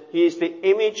says, he is the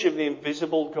image of the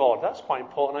invisible God. That's quite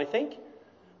important, I think.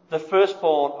 The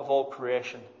firstborn of all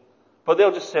creation. But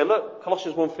they'll just say, look,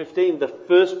 Colossians 1:15, the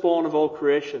firstborn of all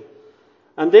creation.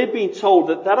 And they've been told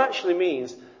that that actually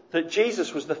means that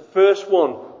Jesus was the first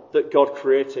one that God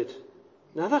created.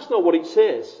 Now that's not what it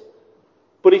says.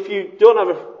 But if you don't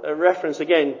have a reference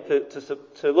again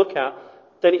to look at,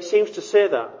 then it seems to say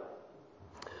that.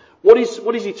 What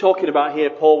is he talking about here,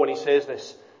 Paul, when he says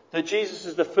this? That Jesus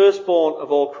is the firstborn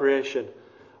of all creation.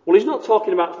 Well, he's not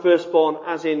talking about firstborn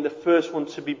as in the first one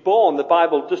to be born. The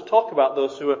Bible does talk about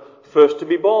those who are first to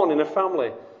be born in a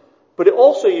family. But it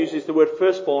also uses the word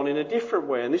firstborn in a different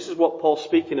way. And this is what Paul's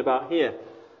speaking about here.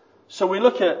 So we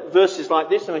look at verses like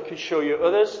this, and I could show you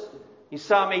others. In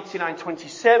Psalm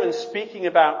 89:27, speaking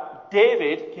about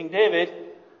David, King David,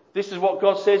 this is what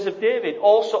God says of David.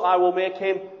 Also I will make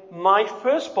him my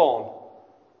firstborn,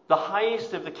 the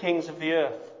highest of the kings of the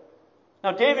earth.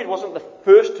 Now David wasn't the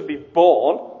first to be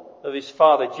born of his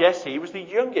father Jesse, he was the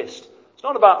youngest. It's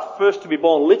not about first to be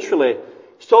born literally.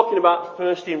 He's talking about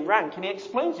first in rank, and he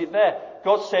explains it there.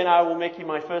 God's saying, I will make him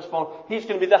my firstborn. He's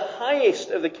going to be the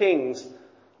highest of the kings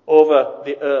over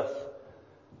the earth.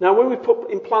 Now when we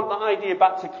implant that idea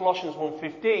back to Colossians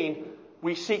 1:15,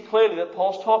 we see clearly that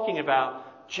Paul's talking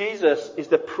about Jesus is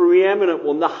the preeminent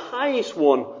one, the highest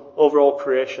one over all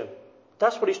creation.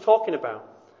 That's what he's talking about.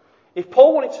 If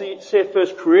Paul wanted to say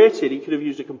first created, he could have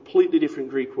used a completely different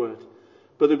Greek word.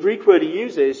 But the Greek word he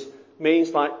uses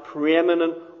means like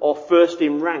preeminent or first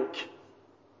in rank.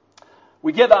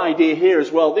 We get that idea here as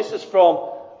well. This is from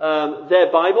their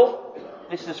Bible.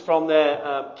 This is from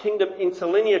their Kingdom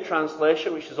Interlinear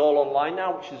translation, which is all online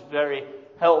now, which is very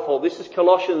helpful. This is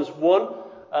Colossians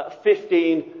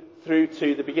 1:15 through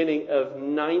to the beginning of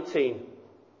 19.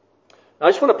 Now, I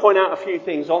just want to point out a few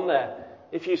things on there.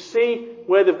 If you see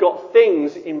where they've got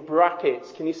things in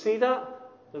brackets, can you see that?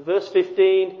 Verse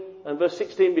 15 and verse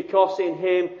 16, because in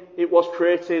him it was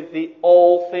created the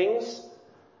all things.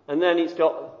 And then it's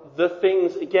got the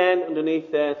things again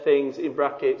underneath their things in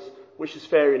brackets, which is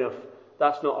fair enough.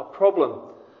 That's not a problem.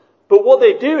 But what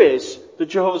they do is, the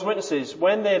Jehovah's Witnesses,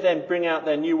 when they then bring out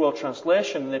their New World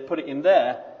Translation and they put it in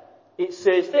there, it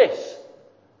says this.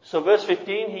 So verse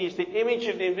 15, he is the image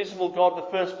of the invisible God,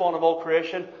 the firstborn of all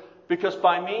creation, because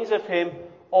by means of him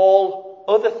all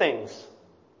other things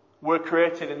were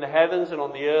created in the heavens and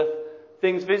on the earth,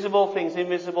 things visible, things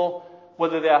invisible,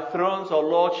 whether they are thrones or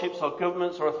lordships or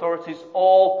governments or authorities,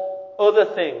 all other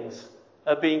things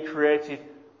are being created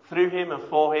through him and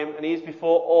for him, and he is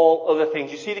before all other things.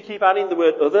 You see they keep adding the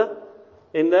word other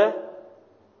in there?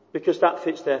 Because that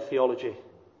fits their theology.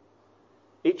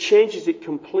 It changes it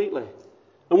completely.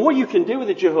 And what you can do with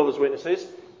the Jehovah's Witnesses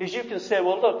is you can say,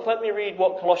 well look, let me read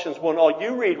what Colossians 1, or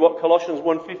you read what Colossians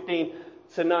 1:15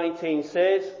 to 19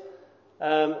 says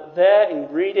there,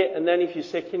 and read it, and then if you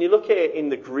say, can you look at it in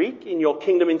the Greek, in your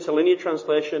Kingdom Interlinear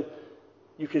translation,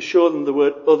 you can show them the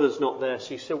word other's not there.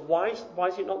 So you say, why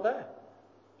is it not there?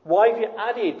 Why have you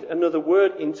added another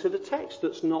word into the text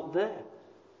that's not there?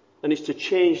 And it's to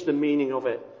change the meaning of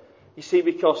it. You see,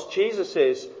 because Jesus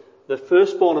is the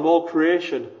firstborn of all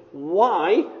creation.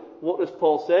 Why? What does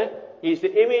Paul say? He's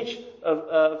the image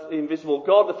of the invisible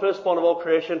God, the firstborn of all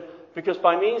creation, because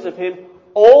by means of him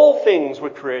all things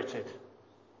were created.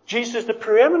 Jesus is the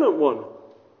preeminent one.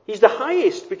 He's the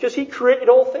highest because he created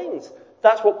all things.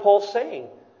 That's what Paul's saying.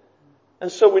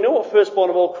 And so we know what firstborn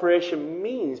of all creation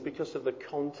means because of the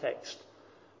context.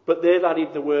 But they've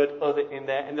added the word other in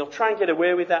there, and they'll try and get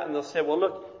away with that, and they'll say, well,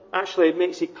 look, actually it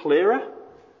makes it clearer.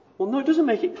 Well, no, it doesn't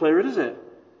make it clearer, does it?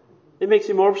 It makes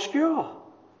it more obscure.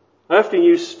 I often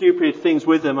use stupid things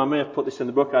with them. I may have put this in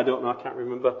the book, I don't know, I can't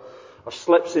remember. I've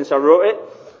slept since I wrote it.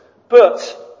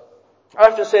 But I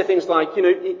often say things like,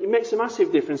 it makes a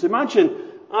massive difference. Imagine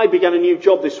I began a new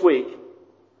job this week,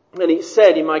 and it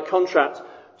said in my contract,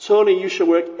 Tony, you shall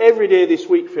work every day this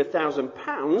week for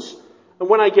 £1,000, and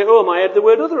when I get home I add the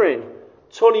word other in.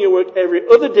 Tony, you work every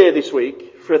other day this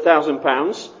week for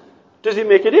 £1,000. Does it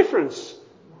make a difference?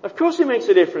 Of course it makes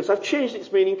a difference. I've changed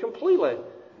its meaning completely.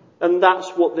 And that's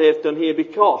what they've done here,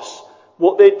 because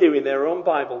what they do in their own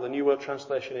Bible, the New World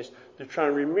Translation, is to try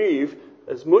and remove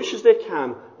as much as they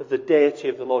can of the deity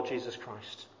of the Lord Jesus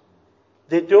Christ.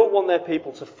 They don't want their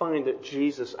people to find that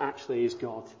Jesus actually is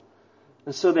God.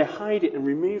 And so they hide it and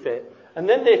remove it. And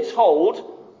then they're told,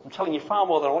 I'm telling you far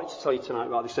more than I wanted to tell you tonight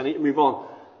about this, I need to move on.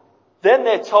 Then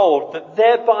they're told that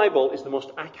their Bible is the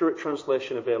most accurate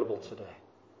translation available today.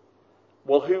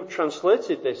 Well, who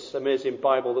translated this amazing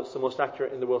Bible that's the most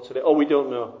accurate in the world today? Oh, we don't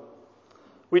know.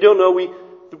 We don't know.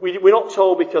 We're not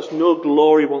told because no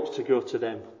glory wants to go to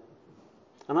them.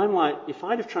 And I'm like, if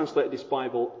I'd have translated this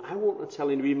Bible, I wouldn't tell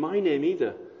it to be my name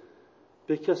either.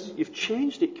 Because you've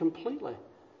changed it completely.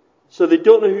 So they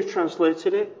don't know who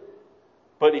translated it,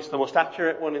 but it's the most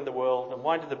accurate one in the world. And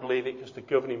why do they believe it? Because the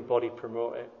governing body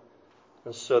promote it.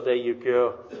 And so there you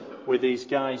go with these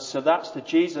guys. So that's the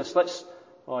Jesus.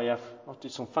 I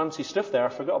did some fancy stuff there. I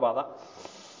forgot about that.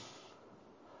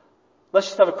 Let's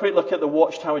just have a quick look at the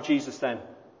Watchtower Jesus then.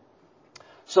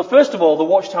 So first of all, the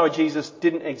Watchtower Jesus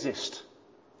didn't exist.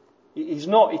 He's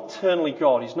not eternally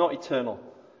God. He's not eternal.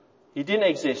 He didn't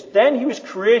exist. Then he was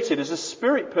created as a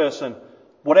spirit person,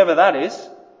 whatever that is.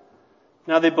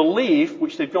 Now they believe,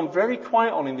 which they've gone very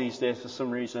quiet on in these days for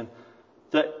some reason,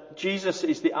 that Jesus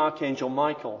is the Archangel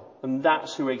Michael, and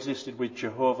that's who existed with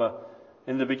Jehovah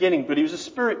in the beginning. But he was a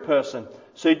spirit person.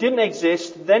 So he didn't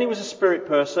exist. Then he was a spirit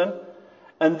person.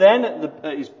 And then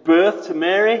at his birth to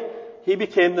Mary, he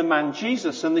became the man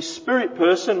Jesus. And this spirit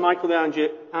person, Michael the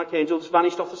Archangel, just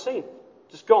vanished off the scene.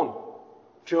 Just gone.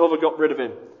 Jehovah got rid of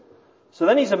him. So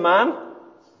then he's a man.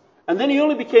 And then he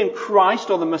only became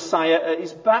Christ or the Messiah at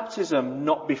his baptism,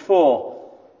 not before.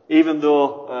 Even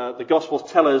though the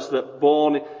Gospels tell us that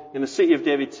born in the city of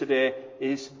David today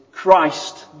is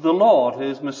Christ the Lord,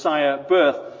 his Messiah at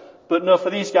birth. But no,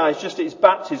 for these guys, just at his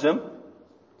baptism.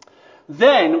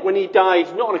 Then, when he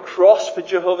died, not on a cross for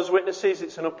Jehovah's Witnesses,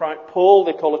 it's an upright pole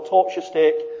they call a torture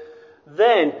stake.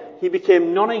 Then, he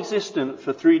became non-existent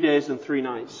for 3 days and 3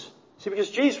 nights. See, because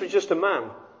Jesus was just a man.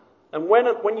 And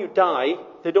when you die,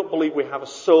 they don't believe we have a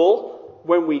soul.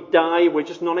 When we die, we're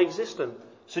just non-existent.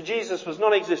 So Jesus was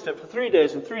non-existent for 3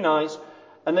 days and 3 nights.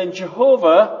 And then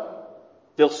Jehovah,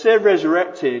 they'll say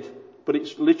resurrected, but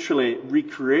it's literally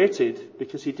recreated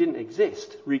because he didn't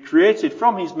exist. Recreated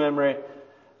from his memory.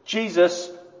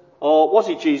 Jesus, or was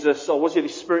he Jesus, or was he the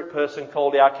spirit person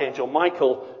called the Archangel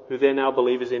Michael, who they now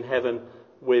believe is in heaven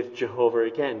with Jehovah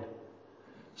again.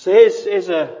 So here's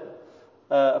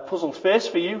a puzzled face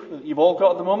for you that you've all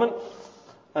got at the moment.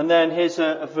 And then here's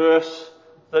a verse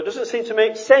that doesn't seem to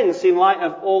make sense in light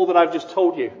of all that I've just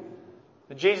told you.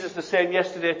 Jesus the same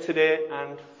yesterday, today,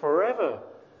 and forever.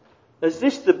 Is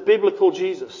this the biblical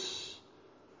Jesus?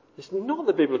 It's not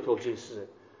the biblical Jesus, is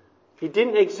it? He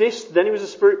didn't exist, then he was a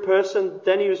spirit person,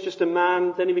 then he was just a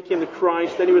man, then he became the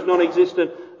Christ, then he was non-existent,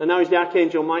 and now he's the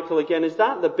Archangel Michael again. Is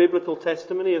that the biblical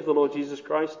testimony of the Lord Jesus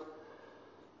Christ?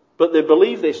 But they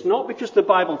believe this, not because the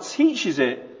Bible teaches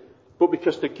it, but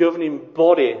because the governing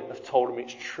body have told them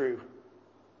it's true.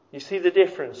 You see the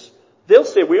difference? They'll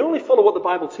say, we only follow what the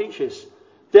Bible teaches.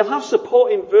 They'll have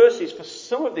supporting verses for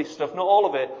some of this stuff, not all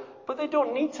of it, but they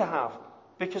don't need to have,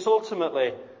 because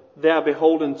ultimately they are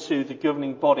beholden to the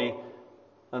governing body.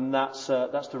 And that's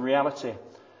the reality.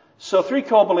 So 3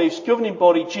 core beliefs, governing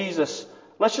body, Jesus.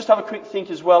 Let's just have a quick think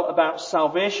as well about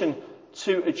salvation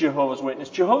to a Jehovah's Witness.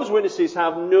 Jehovah's Witnesses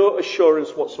have no assurance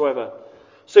whatsoever.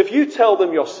 So if you tell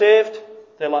them you're saved,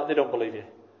 they don't believe you.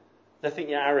 They think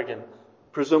you're arrogant,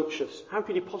 presumptuous. How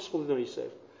could you possibly know you're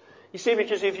saved? You see,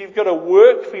 because if you've got to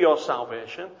work for your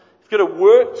salvation, if you've got to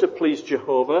work to please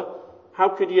Jehovah, how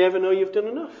could you ever know you've done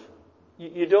enough?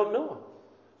 You don't know.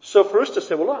 So for us to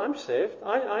say, well, look, I'm saved.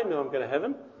 I know I'm going to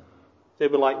heaven. They'd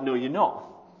be like, no, you're not.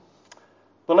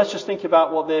 But let's just think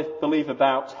about what they believe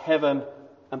about heaven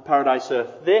and paradise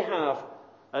earth. They have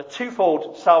a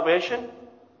twofold salvation.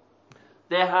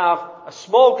 They have a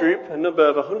small group, a number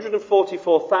of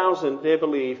 144,000, they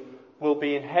believe, will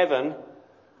be in heaven.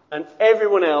 And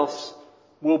everyone else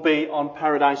will be on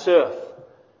paradise earth.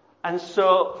 And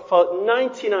so for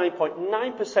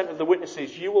 99.9% of the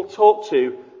witnesses you will talk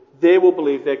to, they will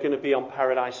believe they're going to be on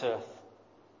paradise earth.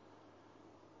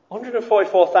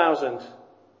 144,000.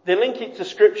 They link it to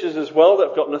scriptures as well that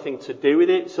have got nothing to do with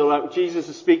it. So like Jesus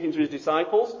is speaking to his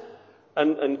disciples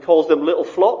and calls them little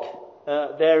flock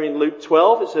there in Luke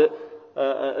 12. It's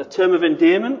a term of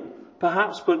endearment,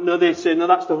 perhaps, but no, they say, no,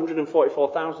 that's the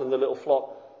 144,000, the little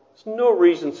flock. There's no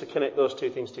reason to connect those two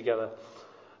things together.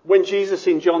 When Jesus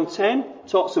in John 10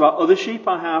 talks about other sheep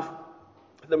I have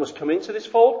that must come into this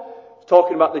fold,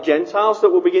 talking about the Gentiles that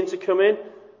will begin to come in,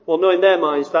 well, no, in their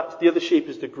minds, that's the other sheep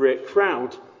is the great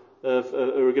crowd who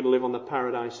are going to live on the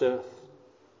paradise earth.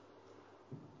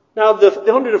 Now, the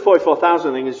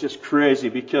 144,000 thing is just crazy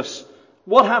because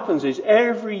what happens is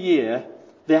every year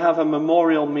they have a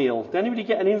memorial meal. Did anybody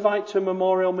get an invite to a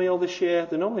memorial meal this year?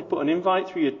 They normally put an invite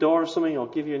through your door or something or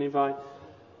give you an invite.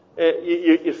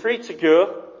 You're free to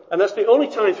go, and that's the only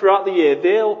time throughout the year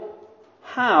they'll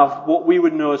have what we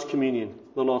would know as communion,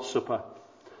 the Lord's Supper.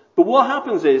 But what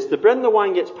happens is the bread and the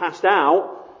wine gets passed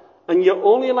out, and you're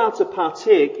only allowed to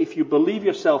partake if you believe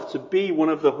yourself to be one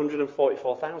of the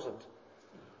 144,000.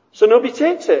 So nobody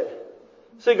takes it.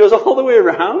 So it goes all the way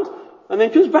around, and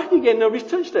then comes back again, nobody's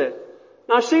touched it.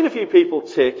 Now I've seen a few people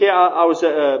take it. I was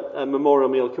at a memorial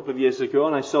meal a couple of years ago,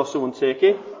 and I saw someone take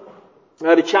it. I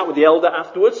had a chat with the elder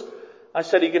afterwards. I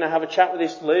said, are you going to have a chat with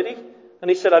this lady? And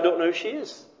he said, I don't know who she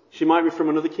is. She might be from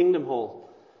another kingdom hall.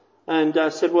 And I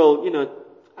said, well,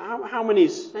 how many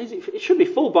is it? It should be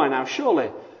full by now, surely.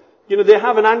 They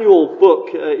have an annual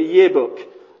book, a yearbook,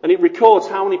 and it records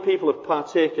how many people have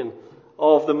partaken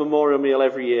of the memorial meal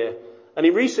every year. And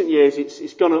in recent years,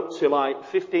 it's gone up to like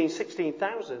 15,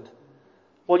 16,000.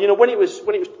 Well, when it was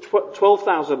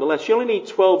 12,000 or less, you only need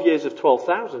 12 years of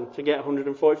 12,000 to get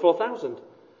 144,000.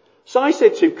 So I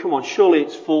said to him, come on, surely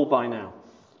it's full by now.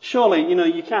 Surely,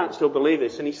 you can't still believe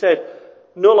this. And he said,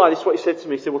 no lie, this is what he said to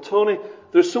me. He said, well, Tony,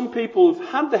 there are some people who've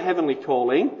had the heavenly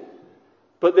calling,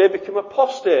 but they've become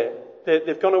apostate.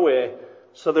 They've gone away.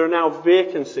 So there are now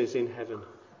vacancies in heaven.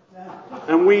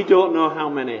 And we don't know how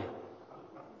many.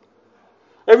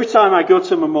 Every time I go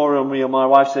to a memorial meal, my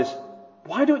wife says,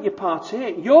 why don't you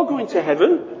partake? You're going to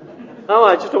heaven. Oh,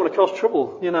 I just don't want to cause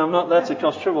trouble. I'm not there to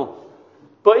cause trouble.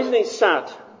 But isn't it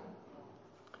sad?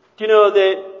 Do you know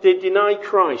they deny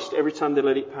Christ every time they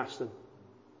let it pass them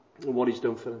and what he's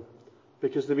done for them?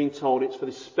 Because they've been told it's for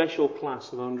this special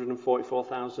class of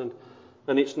 144,000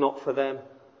 and it's not for them.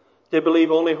 They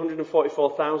believe only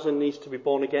 144,000 needs to be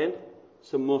born again.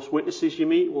 So most witnesses you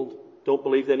meet don't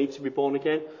believe they need to be born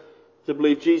again. They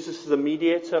believe Jesus is a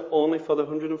mediator only for the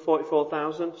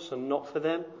 144,000, so not for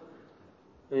them.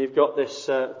 And you've got this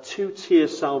two-tier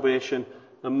salvation,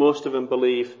 and most of them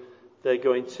believe they're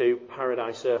going to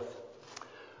paradise earth.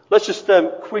 Let's just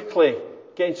quickly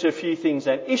get into a few things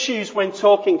then. Issues when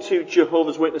talking to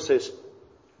Jehovah's Witnesses.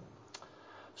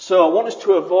 So I want us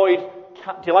to avoid,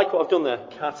 do you like what I've done there?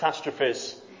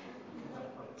 Catastrophes.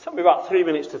 It took me about 3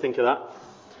 minutes to think of that.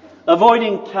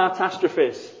 Avoiding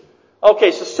catastrophes.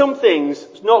 Okay, so some things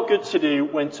it's not good to do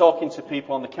when talking to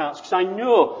people on the carts, because I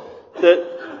know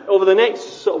that over the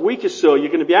next sort of week or so you're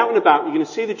going to be out and about, you're going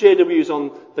to see the JWs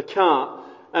on the cart,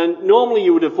 and normally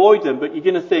you would avoid them, but you're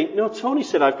going to think, no, Tony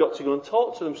said I've got to go and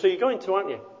talk to them, so you're going to, aren't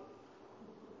you?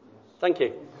 Thank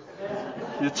you.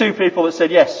 The two people that said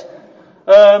yes.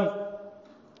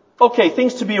 Okay,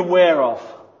 things to be aware of.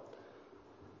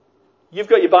 You've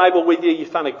got your Bible with you, you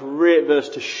found a great verse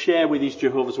to share with these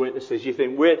Jehovah's Witnesses. You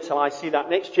think, wait till I see that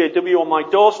next JW on my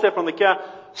doorstep on the car,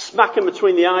 smack him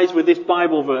between the eyes with this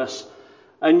Bible verse.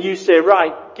 And you say,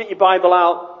 right, get your Bible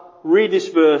out, read this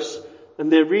verse, and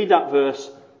they read that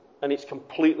verse, and it's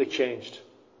completely changed.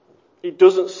 It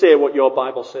doesn't say what your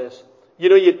Bible says.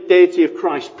 Your deity of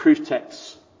Christ proof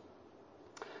texts.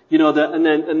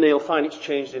 And they'll find it's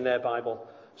changed in their Bible.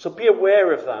 So be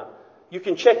aware of that. You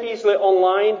can check easily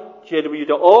online,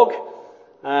 jw.org,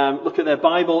 look at their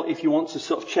Bible if you want to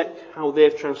sort of check how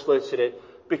they've translated it,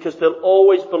 because they'll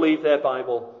always believe their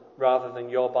Bible rather than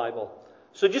your Bible.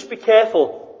 So just be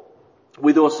careful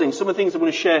with those things. Some of the things I'm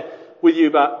going to share with you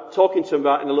about, talking to them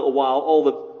about in a little while, all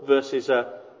the verses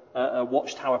are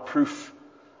watchtower proof.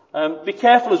 Be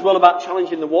careful as well about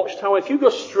challenging the watchtower. If you go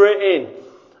straight in,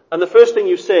 and the first thing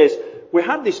you say is, we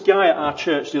had this guy at our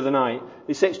church the other night,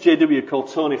 this ex-JW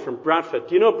called Tony from Bradford.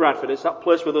 Do you know Bradford? It's that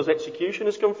place where those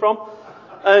executioners come from.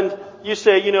 And you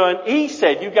say, and he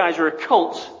said, you guys are a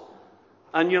cult.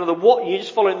 And you're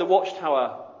just following the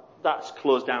watchtower. That's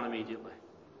closed down immediately.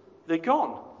 They're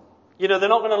gone. They're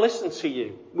not going to listen to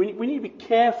you. We need to be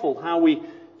careful how we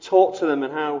talk to them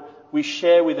and how we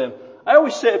share with them. I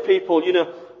always say to people,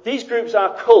 these groups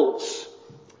are cults.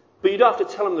 But you don't have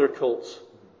to tell them they're a cult,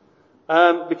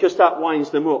 because that winds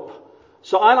them up.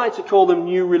 So I like to call them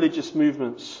new religious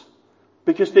movements,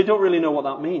 because they don't really know what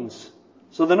that means.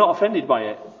 So they're not offended by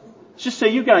it. Just say,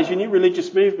 you guys, you're a new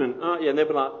religious movement, aren't you? And they'll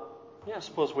be like, yeah, I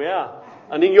suppose we are.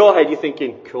 And in your head you're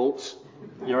thinking, cult.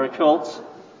 You're a cult.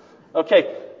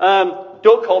 Okay,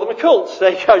 don't call them a cult.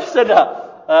 There you go, I just said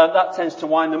that. That tends to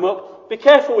wind them up. Be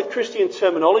careful with Christian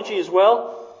terminology as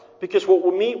well, because what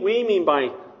we mean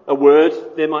by a word,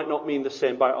 they might not mean the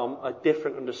same by a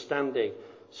different understanding.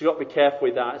 So you've got to be careful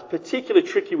with that. It's particularly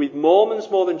tricky with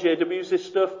Mormons more than JWs, this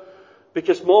stuff,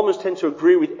 because Mormons tend to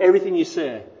agree with everything you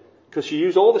say, because you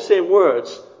use all the same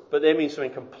words, but they mean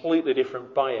something completely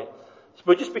different by it.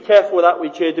 But just be careful with that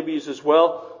with JWs as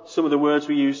well. Some of the words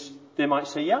we use, they might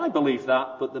say, yeah, I believe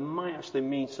that, but they might actually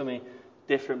mean something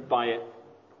different by it.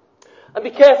 And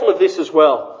be careful of this as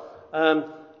well.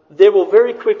 They will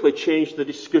very quickly change the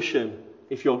discussion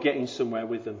if you're getting somewhere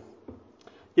with them.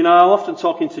 You know, I'm often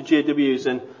talking to JWs,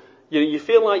 and you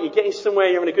feel like you're getting somewhere,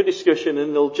 you're having a good discussion,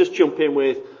 and they'll just jump in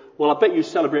with, well, I bet you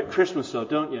celebrate Christmas though,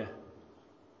 don't you?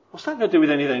 What's that got to do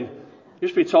with anything? You've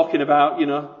just been talking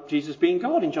about, Jesus being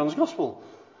God in John's Gospel.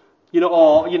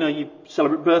 Or you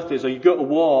celebrate birthdays, or you go to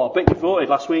war. I bet you voted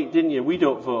last week, didn't you? We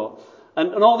don't vote.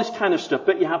 And all this kind of stuff.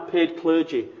 Bet you have paid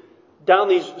clergy. Down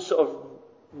these sort of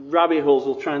rabbit holes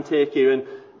will try and take you,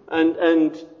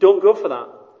 and don't go for that.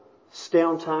 Stay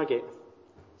on target.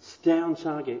 Stay on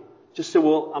target. Just say,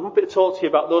 well, I'm happy to talk to you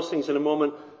about those things in a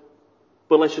moment,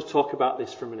 but let's just talk about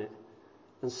this for a minute.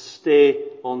 And stay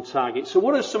on target. So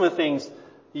what are some of the things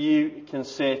you can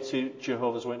say to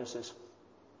Jehovah's Witnesses?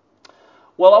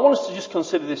 Well, I want us to just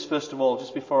consider this first of all,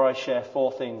 just before I share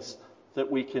 4 things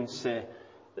that we can say.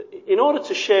 In order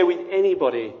to share with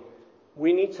anybody,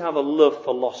 we need to have a love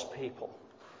for lost people.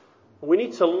 We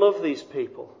need to love these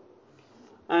people.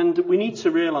 And we need to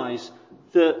realise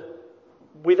that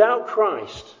without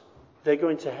Christ, they're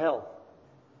going to hell.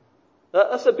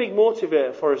 That's a big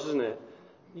motivator for us, isn't it?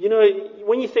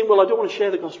 When you think, well, I don't want to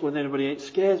share the gospel with anybody, it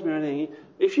scares me or anything.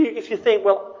 If you think,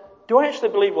 well, do I actually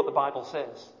believe what the Bible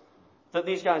says? That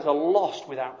these guys are lost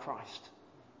without Christ.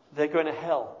 They're going to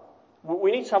hell.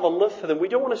 We need to have a love for them. We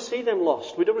don't want to see them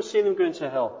lost. We don't want to see them going to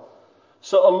hell.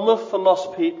 So a love for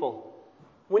lost people.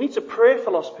 We need to pray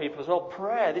for lost people as well.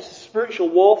 Prayer. This is spiritual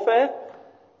warfare.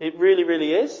 It really,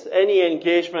 really is. Any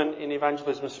engagement in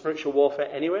evangelism is spiritual warfare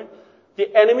anyway.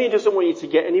 The enemy doesn't want you to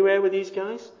get anywhere with these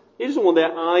guys. He doesn't want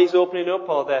their eyes opening up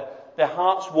or their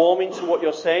hearts warming to what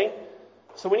you're saying.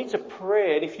 So we need to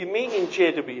pray. And if you meet in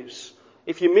JWs,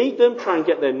 if you meet them, try and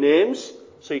get their names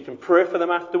so you can pray for them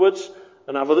afterwards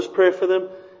and have others pray for them.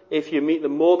 If you meet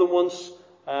them more than once,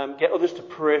 get others to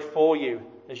pray for you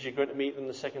as you're going to meet them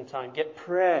the second time. Get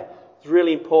prayer. It's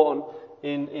really important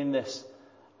in this.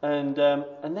 And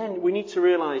then we need to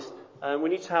realise we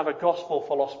need to have a gospel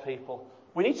for lost people.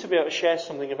 We need to be able to share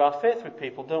something of our faith with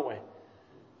people, don't we?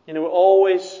 We'll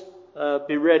always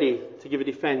be ready to give a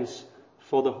defence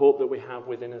for the hope that we have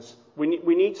within us. We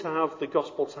need to have the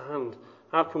gospel to hand.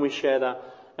 How can we share that?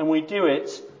 And we do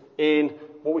it in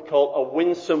what we call a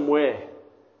winsome way.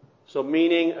 So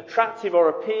meaning attractive or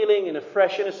appealing in a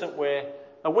fresh, innocent way.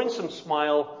 A winsome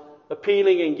smile,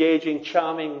 appealing, engaging,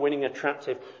 charming, winning,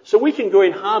 attractive. So we can go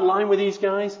in hard line with these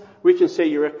guys. We can say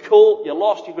you're a cult, you're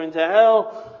lost, you're going to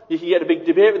hell. You can get a big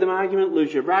debate with them, argument,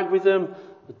 lose your rag with them.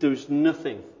 It does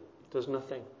nothing. It does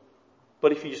nothing.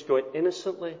 But if you just go in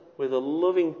innocently, with a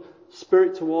loving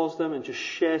spirit towards them, and just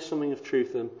share something of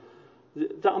truth with them,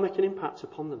 that'll make an impact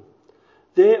upon them.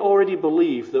 They already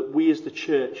believe that we as the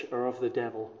church are of the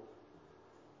devil.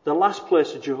 The last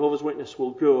place a Jehovah's Witness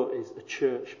will go is a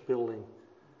church building.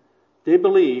 They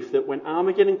believe that when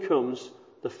Armageddon comes,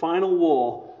 the final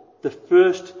war, the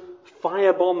first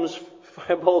fireballs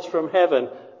from heaven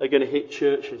are going to hit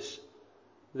churches.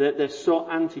 They're so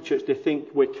anti-church. They think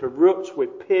we're corrupt, we're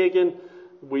pagan,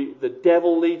 the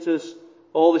devil leads us,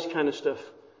 all this kind of stuff.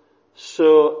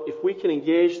 So if we can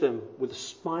engage them with a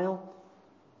smile,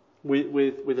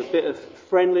 with a bit of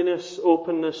friendliness,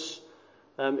 openness,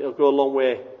 it'll go a long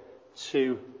way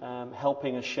to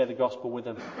helping us share the gospel with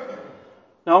them.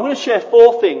 Now I'm going to share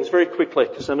 4 things very quickly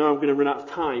because I know I'm going to run out of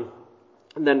time,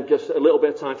 and then just a little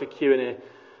bit of time for Q&A.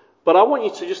 But I want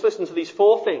you to just listen to these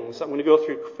 4 things I'm going to go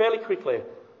through fairly quickly,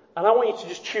 and I want you to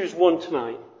just choose one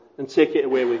tonight and take it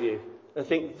away with you. I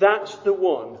think that's the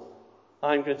one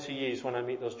I'm going to use when I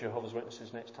meet those Jehovah's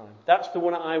Witnesses next time. That's the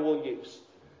one I will use.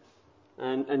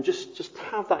 And just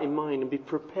have that in mind and be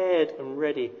prepared and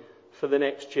ready for the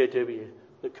next JW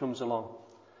that comes along.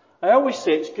 I always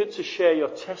say it's good to share your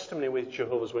testimony with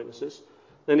Jehovah's Witnesses,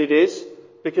 and it is,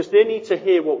 because they need to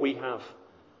hear what we have.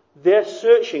 They're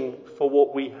searching for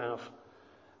what we have.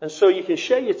 And so you can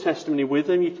share your testimony with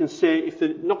them. You can say, if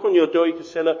they knock on your door, you can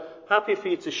say, look, happy for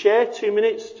you to share 2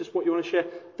 minutes, just what you want to share.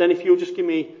 Then if you'll just give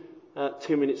me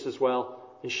 2 minutes as well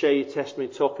and share your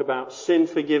testimony, talk about sin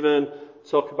forgiven,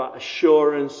 talk about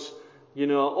assurance,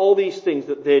 all these things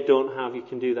that they don't have, you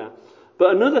can do that.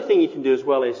 But another thing you can do as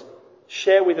well is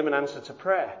share with them an answer to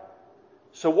prayer.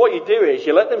 So what you do is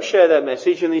you let them share their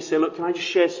message and they say, look, can I just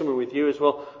share something with you as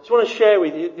well? I just want to share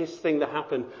with you this thing that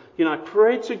happened. I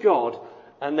prayed to God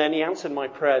and then he answered my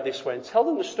prayer this way. And tell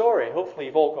them the story. Hopefully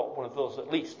you've all got one of those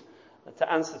at least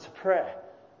to answer to prayer.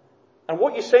 And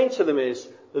what you're saying to them is,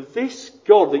 this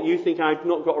God that you think I've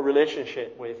not got a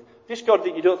relationship with, this God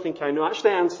that you don't think I know,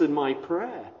 actually answered my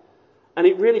prayer. And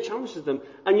it really challenges them.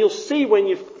 And you'll see when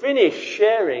you finish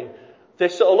sharing, they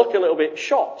sort of look a little bit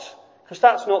shocked, because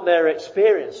that's not their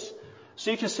experience. So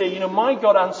you can say, my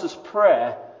God answers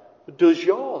prayer, but does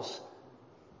yours?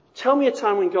 Tell me a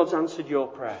time when God's answered your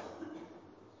prayer.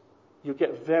 You'll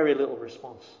get very little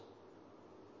response.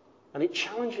 And it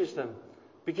challenges them.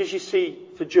 Because you see,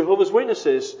 for Jehovah's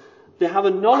Witnesses, they have a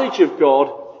knowledge of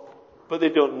God, but they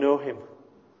don't know Him.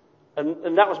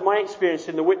 And that was my experience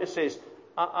in the Witnesses.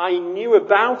 I knew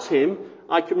about Him.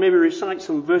 I could maybe recite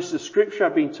some verses of Scripture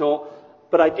I've been taught,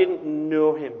 but I didn't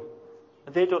know Him.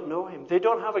 And they don't know Him. They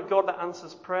don't have a God that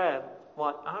answers prayer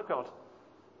like our God.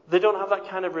 They don't have that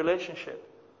kind of relationship.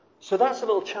 So that's a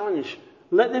little challenge.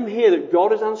 Let them hear that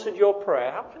God has answered your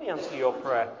prayer. How can He answer your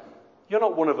prayer? You're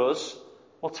not one of us.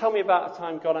 Well, tell me about a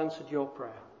time God answered your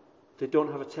prayer. They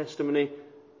don't have a testimony.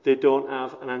 They don't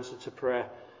have an answer to prayer.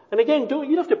 And again, you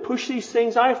don't have to push these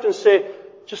things. I often say,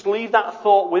 just leave that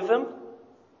thought with them.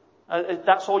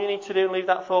 That's all you need to do, leave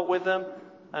that thought with them.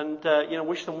 And,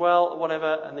 wish them well or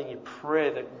whatever. And then you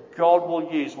pray that God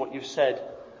will use what you've said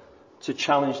to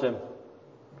challenge them.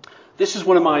 This is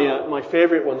one of my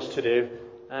favourite ones to do.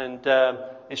 And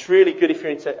it's really good if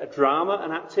you're into a drama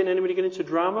and acting. Anybody get into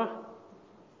drama?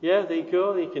 Yeah, there you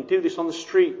go. You can do this on the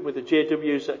street with the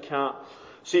JWs at a cart.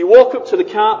 So you walk up to the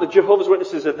cart, the Jehovah's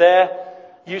Witnesses are there.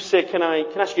 You say, can I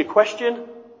ask you a question?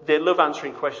 They love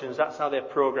answering questions. That's how they're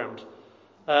programmed.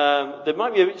 They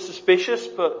might be a bit suspicious,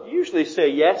 but usually say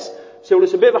yes. So well,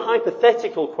 it's a bit of a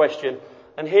hypothetical question.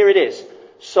 And here it is.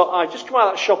 So I just come out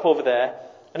of that shop over there.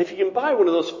 And if you can buy one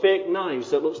of those fake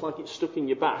knives that looks like it's stuck in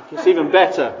your back, it's even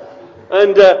better.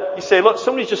 And you say, look,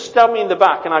 somebody just stabbed me in the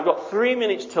back and I've got 3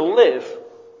 minutes to live.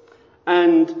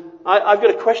 And I've got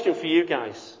a question for you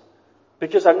guys.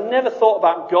 Because I've never thought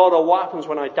about God or what happens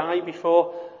when I die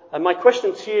before. And my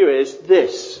question to you is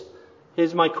this.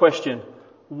 Here's my question.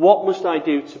 What must I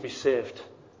do to be saved?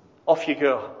 Off you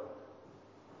go.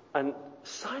 And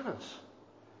silence.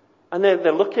 And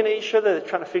they're looking at each other, they're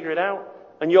trying to figure it out.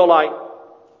 And you're like,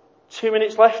 2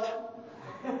 minutes left?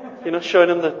 Showing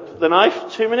them the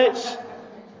knife, 2 minutes?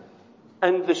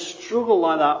 And they struggle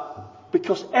like that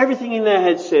because everything in their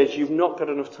head says you've not got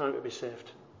enough time to be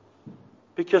saved.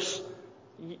 Because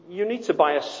you need to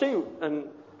buy a suit and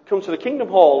come to the Kingdom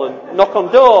Hall and knock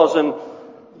on doors and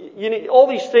you need all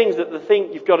these things that they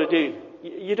think you've got to do.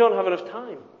 You don't have enough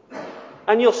time.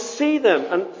 And you'll see them,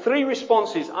 and 3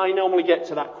 responses I normally get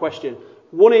to that question.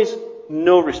 One is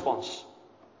no response.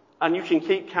 And you can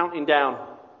keep counting down.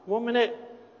 1 minute,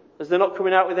 as they're not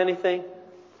coming out with anything.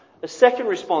 The second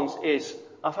response is,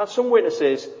 I've had some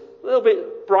witnesses, a little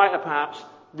bit brighter perhaps,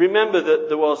 remember that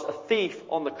there was a thief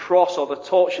on the cross or the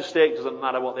torture stake, doesn't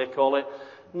matter what they call it,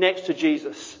 next to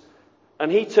Jesus.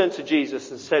 And he turned to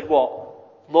Jesus and said, what?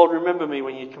 Lord, remember me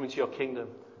when you come into your kingdom.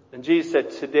 And Jesus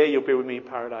said, today you'll be with me in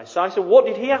paradise. So I said, what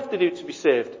did he have to do to be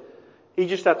saved? He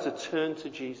just had to turn to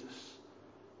Jesus.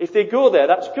 If they go there,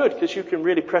 that's good, because you can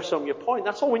really press on your point.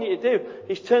 That's all we need to do,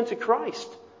 is turn to Christ.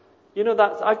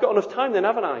 That I've got enough time then,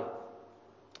 haven't I?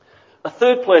 A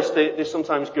third place they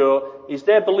sometimes go is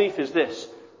their belief is this,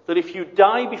 that if you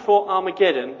die before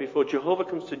Armageddon, before Jehovah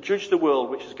comes to judge the world,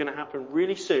 which is going to happen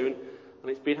really soon,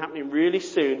 and it's been happening really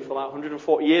soon for like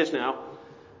 140 years now,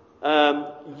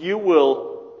 you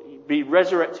will be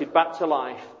resurrected back to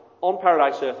life on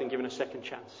paradise earth and given a second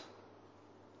chance.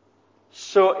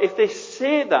 So if they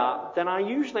say that, then I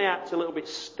usually act a little bit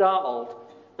startled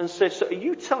and say, so are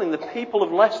you telling the people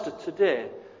of Leicester today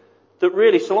that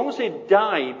really, so long as they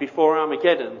die before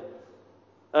Armageddon,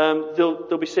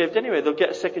 they'll be saved anyway, they'll get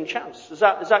a second chance? Is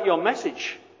that your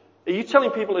message? Are you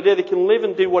telling people today they can live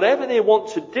and do whatever they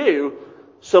want to do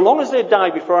so long as they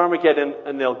die before Armageddon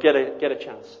and they'll get a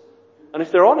chance? And if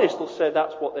they're honest, they'll say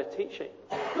that's what they're teaching.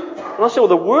 And I say, well,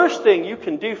 the worst thing you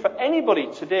can do for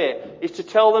anybody today is to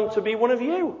tell them to be one of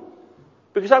you.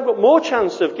 Because I've got more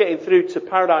chance of getting through to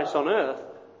paradise on earth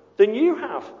than you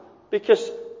have.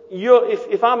 Because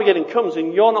if Armageddon comes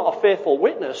and you're not a faithful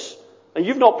witness, and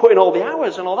you've not put in all the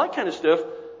hours and all that kind of stuff,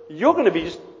 you're going to be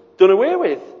just done away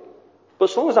with. But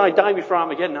as long as I die before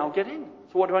Armageddon, I'll get in.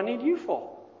 So what do I need you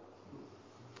for?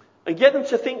 And get them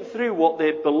to think through what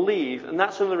they believe, and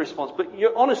that's another response. But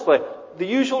honestly, the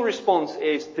usual response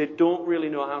is they don't really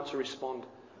know how to respond.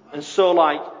 And so,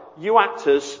 like, you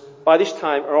actors, by this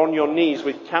time, are on your knees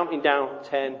with counting down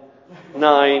 10,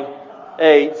 9,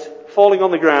 8, falling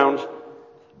on the ground,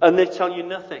 and they tell you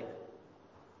nothing.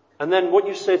 And then what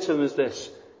you say to them is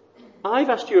this: I've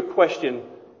asked you a question,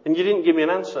 and you didn't give me an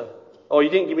answer. Or you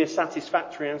didn't give me a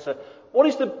satisfactory answer. What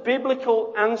is the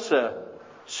biblical answer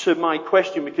to my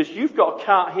question? Because you've got a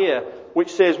cart here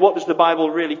which says, what does the Bible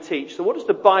really teach? So what does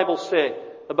the Bible say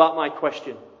about my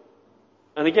question?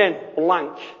 And again,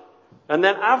 blank. And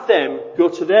then have them go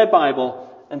to their Bible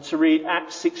and to read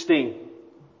Acts 16.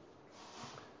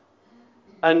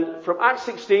 And from Acts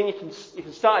 16, you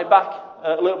can start it back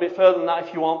a little bit further than that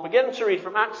if you want, but get them to read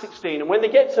from Acts 16. And when they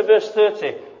get to verse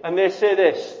 30, and they say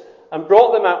this, and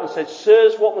brought them out and said,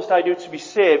 Sirs, what must I do to be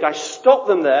saved? I stopped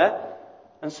them there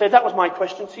and said, that was my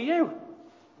question to you.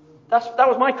 That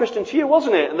was my question to you,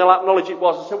 wasn't it? And they'll acknowledge it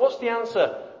was. And so what's the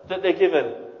answer that they're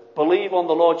given? Believe on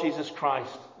the Lord Jesus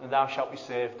Christ, and thou shalt be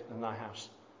saved in thy house.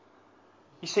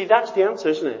 You see, that's the answer,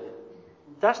 isn't it?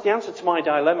 That's the answer to my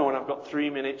dilemma when I've got 3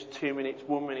 minutes, 2 minutes,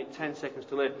 1 minute, 10 seconds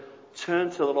to live. Turn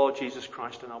to the Lord Jesus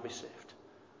Christ and I'll be saved.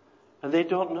 And they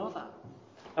don't know that.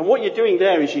 And what you're doing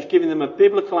there is you're giving them a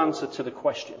biblical answer to the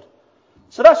question.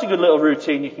 So that's a good little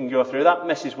routine you can go through. That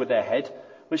messes with their head,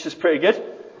 which is pretty good.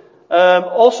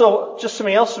 Also, just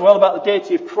something else as well about the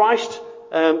deity of Christ.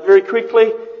 Very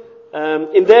quickly,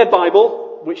 in their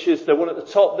Bible, which is the one at the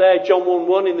top there, John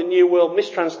 1:1 in the New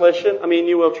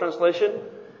World Translation,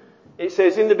 it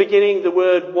says, in the beginning the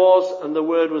Word was, and the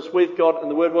Word was with God, and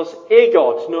the Word was a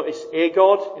God. Notice, a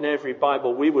God. In every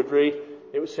Bible we would read,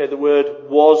 it would say the Word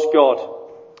was God.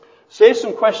 So here's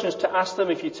some questions to ask them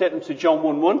if you take them to John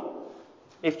 1:1.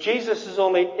 If Jesus is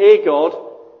only a God,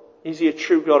 is he a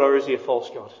true God or is he a false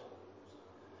God?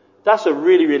 That's a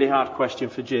really, really hard question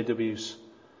for JWs.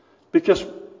 Because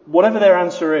whatever their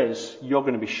answer is, you're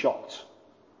going to be shocked.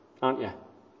 Aren't you?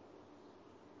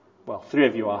 Well, 3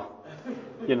 of you are.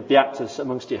 The actors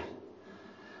amongst you.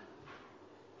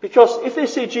 Because if they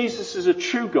say Jesus is a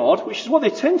true God, which is what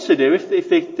they tend to do if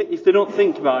they don't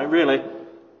think about it really,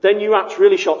 then you act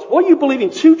really shocked. What, you believe in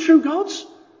 2 true gods?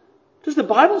 Does the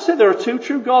Bible say there are 2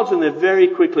 true gods? And they very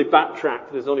quickly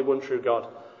backtrack. There's only one true God.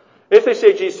 If they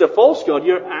say Jesus is a false God,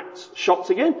 you act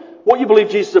shocked again. What, you believe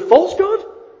Jesus is a false God?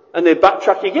 And they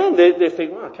backtrack again. They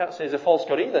think, well, I can't say he's a false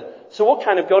God either. So what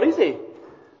kind of God is he?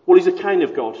 Well, he's a kind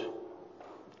of God.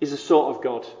 He's a sort of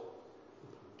God.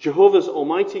 Jehovah's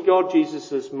Almighty God,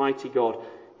 Jesus is Mighty God.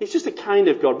 He's just a kind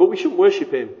of God, but we shouldn't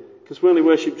worship him because we only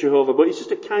worship Jehovah, but he's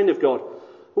just a kind of God.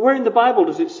 But where in the Bible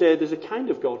does it say there's a kind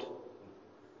of God?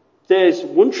 There's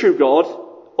one true God,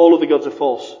 all other gods are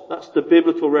false. That's the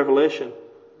biblical revelation.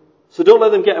 So don't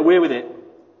let them get away with it.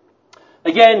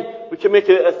 Again, we can make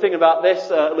a thing about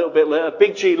this a little bit later.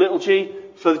 Big G, little g.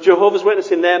 For the Jehovah's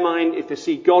Witness in their mind, if they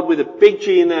see God with a big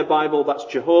G in their Bible, that's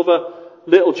Jehovah.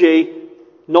 Little g,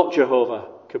 not Jehovah.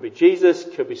 Could be Jesus,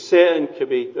 could be Satan, could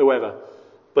be whoever.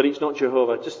 But it's not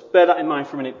Jehovah. Just bear that in mind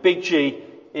for a minute. Big G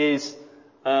is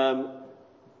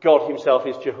God himself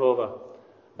is Jehovah.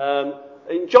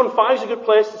 In John 5 is a good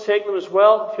place to take them as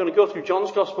well. If you want to go through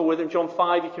John's Gospel with them, John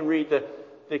 5, you can read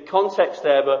the context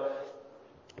there.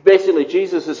 But basically,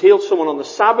 Jesus has healed someone on the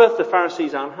Sabbath. The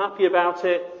Pharisees aren't happy about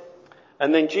it.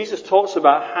 And then Jesus talks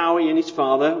about how he and his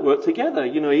Father work together.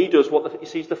 He does what he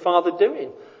sees the Father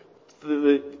doing.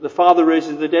 The Father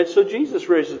raises the dead, so Jesus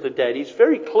raises the dead. He's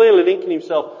very clearly linking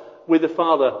himself with the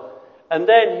Father. And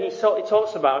then he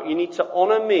talks about, you need to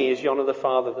honour me as you honour the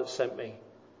Father that sent me.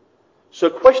 So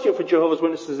a question for Jehovah's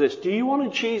Witnesses is this: do you honour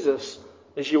Jesus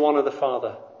as you honour the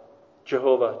Father,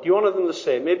 Jehovah? Do you honour them the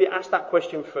same? Maybe ask that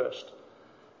question first.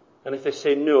 And if they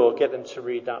say no, get them to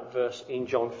read that verse in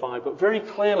John 5. But very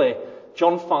clearly,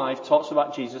 John 5 talks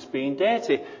about Jesus being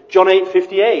deity. John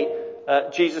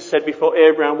 8:58, Jesus said, before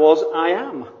Abraham was, I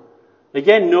am.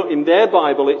 Again, note in their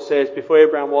Bible it says, before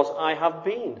Abraham was, I have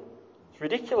been. It's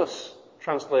ridiculous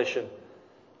translation.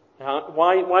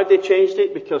 Why have they changed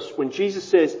it? Because when Jesus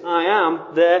says, I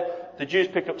am, there, the Jews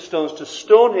pick up stones to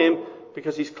stone him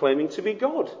because he's claiming to be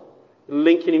God.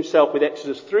 Linking himself with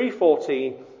Exodus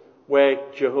 3:14, where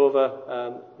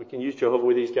Jehovah, we can use Jehovah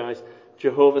with these guys,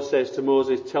 Jehovah says to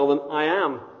Moses, tell them, I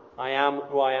am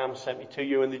who I am sent me to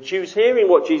you. And the Jews, hearing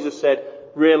what Jesus said,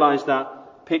 realized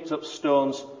that, picked up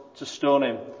stones to stone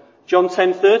him. John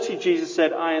 10:30, Jesus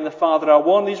said, I and the Father are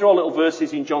one. These are all little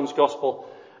verses in John's Gospel.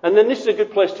 And then this is a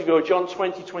good place to go. John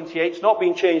 20:28. It's not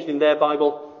been changed in their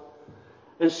Bible.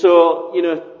 And so,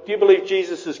 do you believe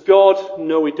Jesus is God?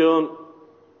 No, we don't.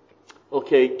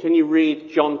 Okay, can you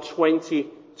read John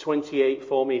 20:28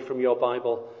 for me from your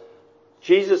Bible?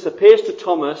 Jesus appears to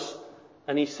Thomas,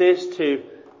 and he says to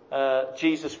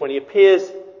Jesus, when he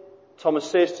appears, Thomas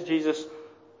says to Jesus,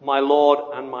 "My Lord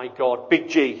and my God." Big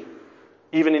G,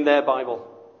 even in their Bible.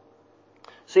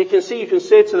 So you can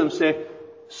say to them,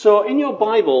 so in your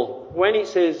Bible, when it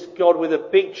says God with a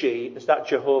big G, is that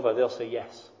Jehovah? They'll say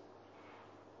yes.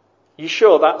 You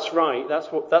sure that's right? That's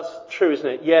true, isn't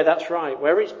it? Yeah, that's right.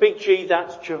 Where it's big G,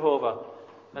 that's Jehovah.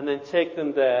 And then take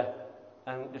them there,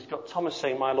 and it's got Thomas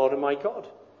saying, "My Lord and my God."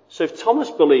 So if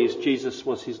Thomas believes Jesus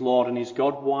was his Lord and his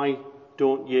God, why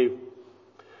don't you?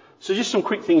 So just some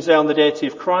quick things there on the deity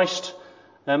of Christ.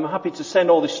 I'm happy to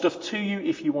send all this stuff to you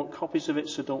if you want copies of it,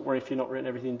 so don't worry if you've not written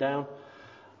everything down.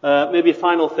 Maybe a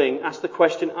final thing. Ask the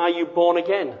question, are you born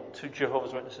again, to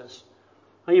Jehovah's Witnesses?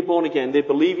 Are you born again? They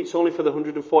believe it's only for the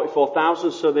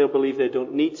 144,000, so they'll believe they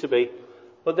don't need to be.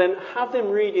 But then have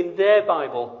them read in their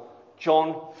Bible,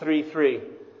 John 3:3.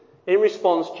 In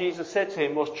response, Jesus said to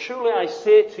him, "Most truly I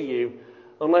say to you,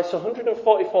 unless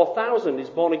 144,000 is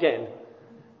born again,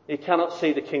 you cannot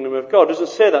see the kingdom of God." It doesn't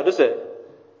say that, does it?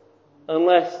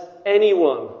 Unless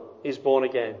anyone is born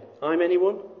again. I'm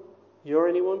anyone? You're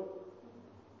anyone?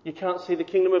 You can't see the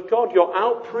kingdom of God. You're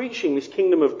out preaching this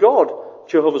kingdom of God,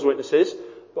 Jehovah's Witnesses.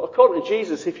 But according to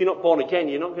Jesus, if you're not born again,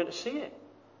 you're not going to see it.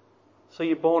 So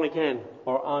you're born again,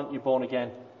 or aren't you born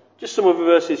again? Just some other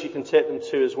verses you can take them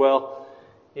to as well.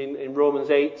 In Romans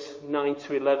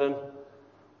 8:9-11.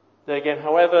 There again,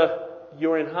 however,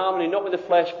 you're in harmony, not with the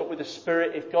flesh, but with the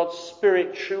Spirit, if God's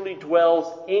Spirit truly dwells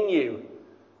in you.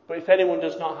 But if anyone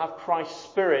does not have Christ's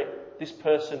Spirit, this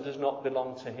person does not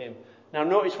belong to him. Now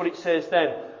notice what it says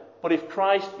then. But if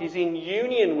Christ is in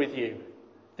union with you,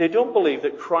 they don't believe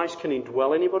that Christ can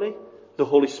indwell anybody. The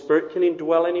Holy Spirit can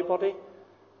indwell anybody.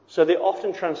 So they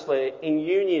often translate in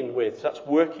union with. That's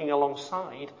working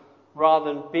alongside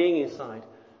rather than being inside.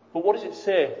 But what does it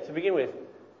say to begin with?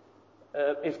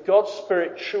 If God's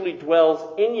Spirit truly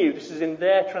dwells in you, this is in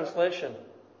their translation.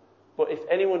 But if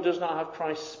anyone does not have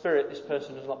Christ's Spirit, this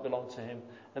person does not belong to him.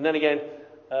 And then again,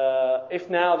 if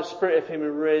now the Spirit of him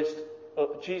who raised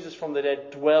up Jesus from the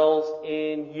dead dwells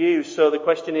in you. So the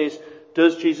question is,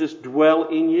 does Jesus dwell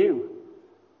in you?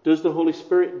 Does the Holy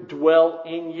Spirit dwell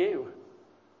in you?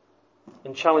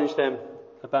 And challenge them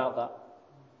about that.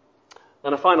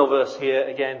 And a final verse here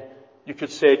again. You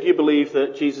could say, do you believe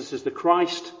that Jesus is the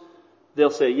Christ? They'll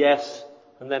say yes.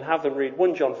 And then have them read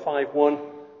 1 John 5:1.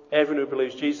 Everyone who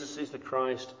believes Jesus is the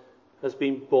Christ has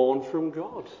been born from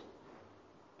God.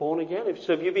 Born again.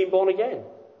 So have you been born again?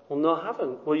 Well, no, I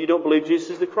haven't. Well, you don't believe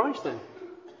Jesus is the Christ then.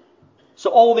 So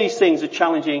all these things are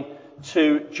challenging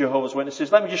to Jehovah's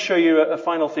Witnesses. Let me just show you a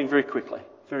final thing very quickly.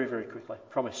 Very, very quickly.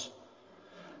 Promise.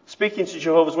 Speaking to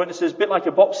Jehovah's Witnesses, a bit like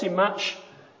a boxing match.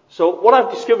 So what I've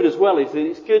discovered as well is that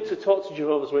it's good to talk to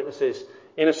Jehovah's Witnesses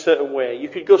in a certain way. You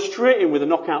could go straight in with a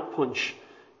knockout punch.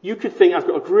 You could think, I've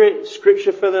got a great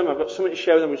scripture for them, I've got something to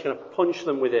show them, I'm just going to punch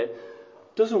them with it.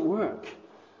 It doesn't work.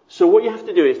 So what you have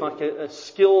to do is, like a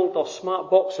skilled or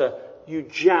smart boxer, you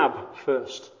jab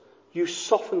first. You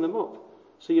soften them up.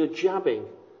 So you're jabbing,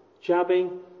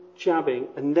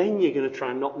 and then you're going to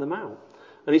try and knock them out.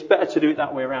 And it's better to do it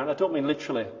that way around. I don't mean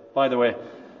literally, by the way.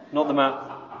 Knock them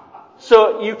out.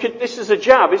 So this is a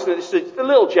jab, isn't it? This is a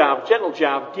little jab, gentle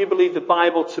jab. Do you believe the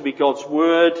Bible to be God's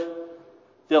Word?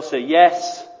 They'll say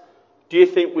yes. Do you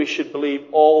think we should believe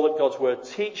all that God's Word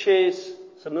teaches?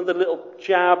 It's another little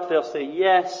jab. They'll say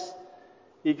yes.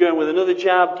 You go in with another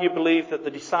jab. Do you believe that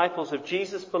the disciples of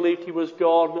Jesus believed he was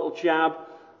God? Little jab.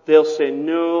 They'll say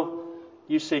no.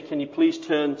 You say, can you please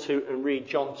turn to and read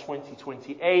John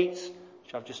 20:28,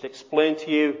 which I've just explained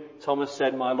to you. Thomas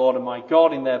said, "My Lord and my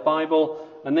God," in their Bible.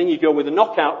 And then you go with a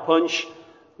knockout punch,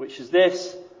 which is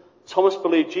this. Thomas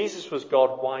believed Jesus was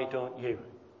God. Why don't you?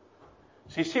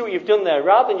 So you see what you've done there?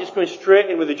 Rather than just going straight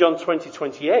in with the John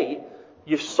 20:28,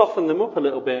 you've softened them up a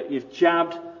little bit. You've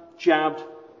jabbed.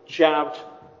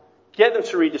 Get them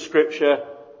to read the scripture.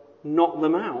 Knock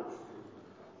them out.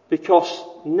 Because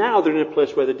now they're in a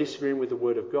place where they're disagreeing with the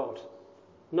Word of God.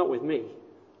 Not with me,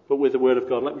 but with the Word of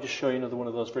God. Let me just show you another one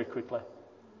of those very quickly.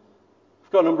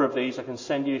 I've got a number of these I can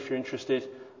send you if you're interested.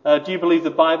 Do you believe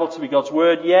the Bible to be God's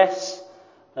Word? Yes.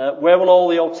 Where will all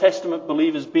the Old Testament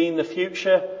believers be in the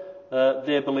future?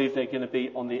 They believe they're going to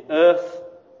be on the earth.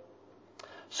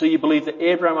 So you believe that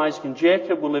Abraham, Isaac and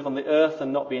Jacob will live on the earth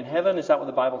and not be in heaven? Is that what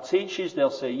the Bible teaches? They'll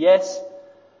say yes.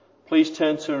 Please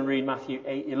turn to and read Matthew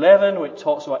 8:11, where it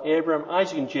talks about Abraham,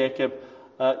 Isaac and Jacob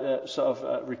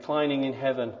reclining in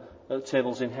heaven, at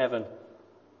tables in heaven.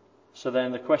 So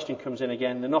then the question comes in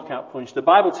again, the knockout punch. The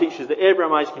Bible teaches that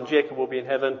Abraham, Isaac and Jacob will be in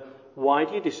heaven. Why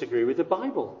do you disagree with the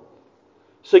Bible?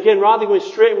 So again, rather than going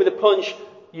straight in with a punch,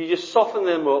 you just soften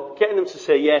them up, getting them to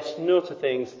say yes, no to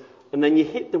things, and then you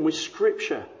hit them with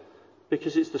Scripture,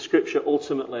 because it's the Scripture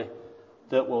ultimately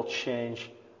that will change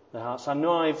their hearts. I'm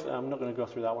not going to go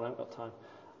through that one, I haven't got time.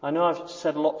 I know I've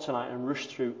said a lot tonight and rushed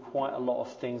through quite a lot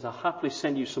of things. I'll happily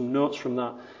send you some notes from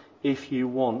that if you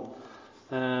want.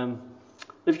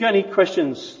 If you've got any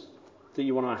questions that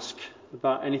you want to ask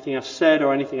about anything I've said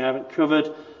or anything I haven't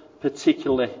covered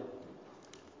particularly.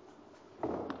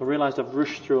 I realised I've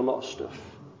rushed through a lot of stuff.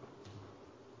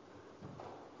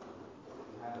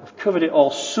 I've covered it all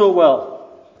so well.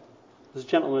 There's a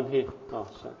gentleman here. Oh,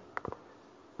 sorry.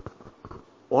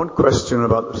 One question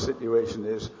about the situation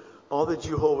is, are the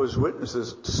Jehovah's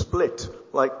Witnesses split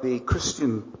like the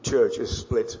Christian church is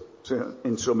split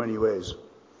in so many ways?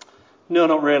 No,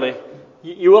 not really.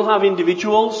 You will have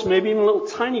individuals, maybe even little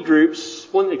tiny groups,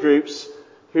 splinter groups,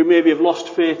 who maybe have lost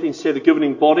faith in, say, the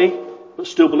governing body, but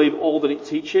still believe all that it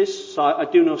teaches. So I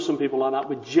do know some people like that,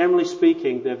 but generally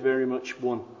speaking, they're very much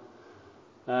one.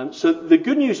 So the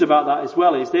good news about that as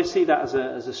well is they see that as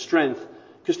a strength.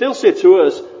 Because they'll say to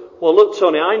us, well, look,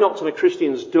 Tony, I knocked on a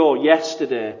Christian's door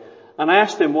yesterday, and I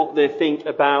asked them what they think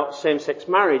about same-sex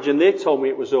marriage, and they told me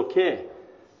it was okay.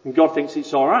 And God thinks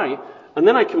it's all right. And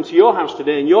then I come to your house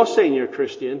today, and you're saying you're a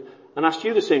Christian, and asked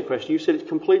you the same question. You said it's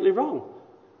completely wrong.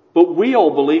 But we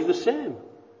all believe the same.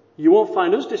 You won't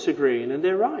find us disagreeing, and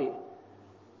they're right.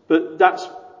 But that's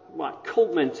like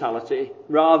cult mentality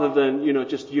rather than,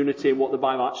 just unity in what the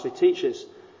Bible actually teaches.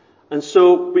 And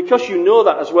so, because you know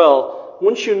that as well,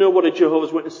 once you know what a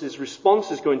Jehovah's Witness's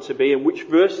response is going to be and which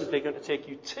verses they're going to take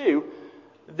you to,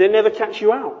 they never catch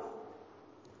you out.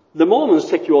 The Mormons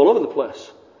take you all over the place.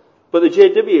 But the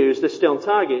JWs, they stay on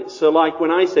target. So like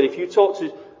when I said, if you talk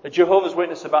to a Jehovah's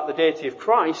Witness about the deity of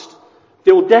Christ,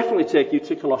 they will definitely take you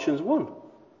to Colossians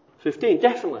 1:15.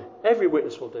 Definitely. Every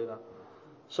witness will do that.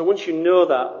 So once you know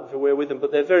that, we're with them.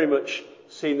 But they're very much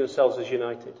seeing themselves as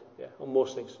united. Yeah, on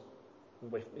most things.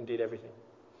 With indeed everything.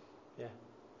 Yeah.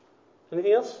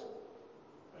 Anything else?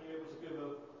 Are you able to give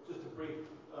just a brief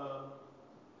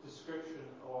description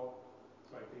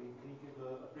can you give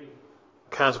a brief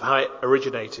account of how it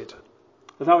originated?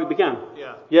 Of how it began?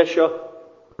 Yeah. Yeah, sure.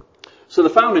 So the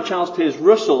founder, Charles Taze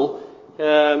Russell,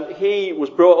 he was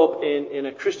brought up in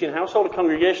a Christian household, a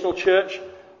congregational church.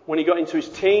 When he got into his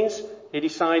teens, he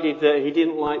decided that he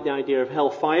didn't like the idea of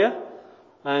hellfire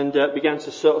and began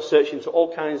to sort of search into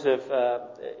all kinds of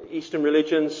Eastern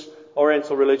religions,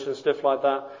 Oriental religions, stuff like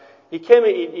that.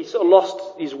 He sort of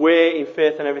lost his way in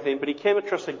faith and everything, but he came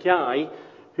across a guy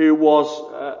who was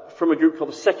from a group called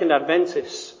the Second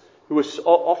Adventists, who was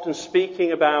often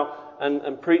speaking about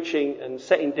and preaching and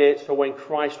setting dates for when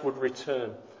Christ would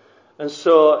return. And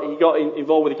so he got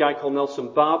involved with a guy called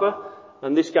Nelson Barber,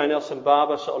 and this guy Nelson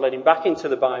Barber sort of led him back into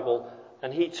the Bible,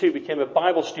 and he too became a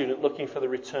Bible student looking for the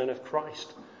return of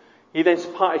Christ. He then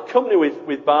parted company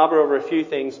with Barber over a few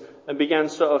things and began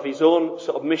sort of his own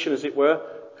sort of mission, as it were,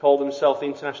 called himself the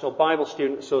International Bible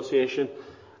Student Association,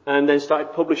 and then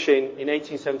started publishing in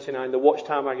 1879 the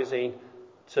Watchtower magazine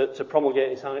to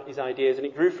promulgate his ideas, and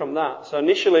it grew from that. So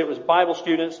initially it was Bible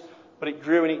students, but it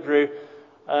grew and it grew.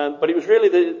 But it was really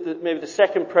maybe the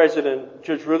second president,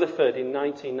 Judge Rutherford, in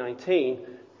 1919,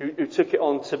 who took it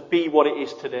on to be what it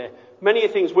is today. Many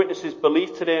of the things witnesses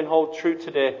believe today and hold true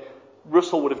today,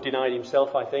 Russell would have denied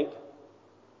himself, I think.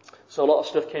 So a lot of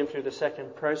stuff came through the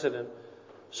second president.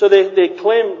 So they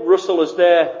claim Russell as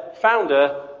their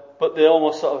founder, but they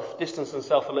almost sort of distanced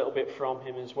themselves a little bit from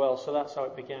him as well. So that's how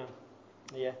it began.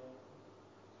 Yeah.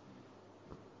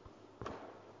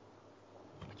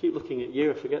 I keep looking at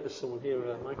you. I forget there's someone here with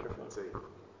a microphone.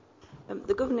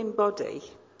 The governing body,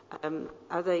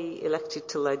 are they elected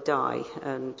till they die?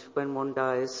 And when one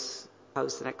dies,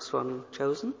 how's the next one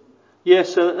chosen? Yeah,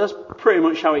 so that's pretty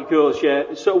much how it goes,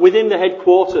 yeah. So within the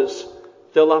headquarters,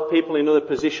 they'll have people in other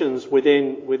positions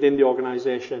within the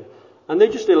organisation. And they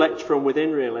just elect from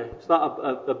within, really. It's not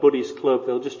a buddies club.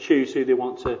 They'll just choose who they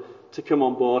want to come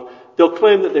on board. They'll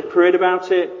claim that they prayed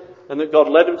about it and that God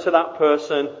led them to that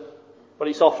person. But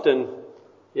it's often,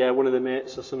 one of the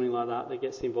mates or something like that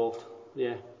gets involved.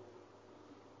 Yeah.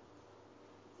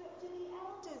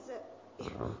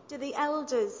 Do the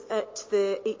elders at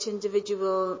each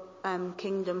individual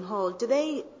kingdom hall, do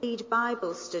they lead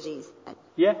Bible studies then?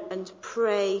 Yeah. And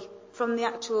pray from the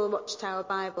actual Watchtower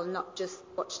Bible, not just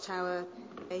Watchtower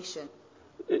publication?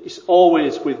 It's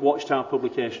always with Watchtower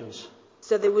publications.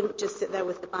 So they wouldn't just sit there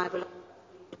with the Bible?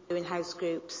 doing house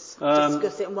groups,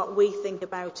 discuss it and what we think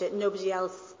about it. Nobody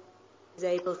else is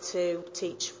able to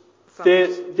teach from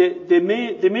it. They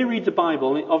may read the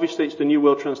Bible, and obviously it's the New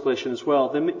World Translation as well.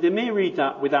 They may read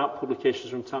that without publications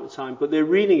from time to time, but they're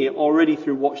reading it already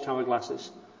through Watchtower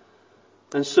glasses.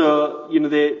 And so,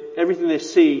 everything they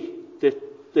see,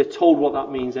 they're told what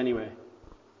that means anyway.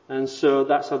 And so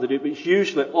that's how they do it. But it's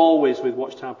usually always with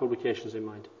Watchtower publications in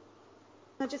mind.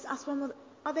 Can I just ask one more?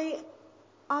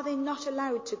 Are they not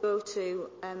allowed to go to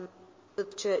other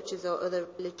churches or other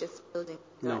religious buildings?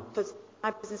 No. Because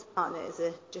my business partner is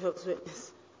a Jehovah's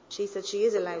Witness. She said she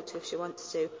is allowed to if she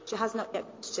wants to. She has not yet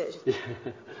been to church.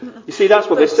 You see, that's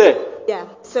what they say. Yeah.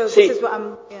 So this is what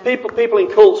I'm. Yeah. People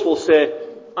in cults will say,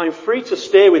 "I'm free to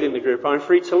stay within the group. I'm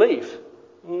free to leave."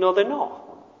 No, they're not.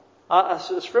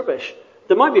 That's rubbish.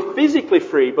 They might be physically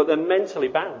free, but they're mentally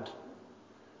bound.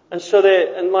 And so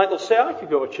they'll say, "I could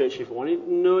go to church if I wanted."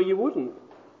 No, you wouldn't.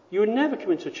 You would never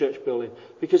come into a church building,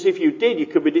 because if you did, you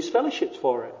could be disfellowshipped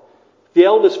for it. If the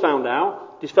elders found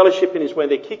out, disfellowshipping is where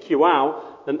they kick you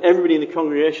out, and everybody in the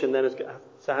congregation then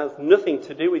has nothing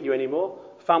to do with you anymore,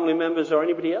 family members or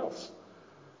anybody else.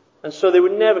 And so they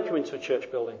would never come into a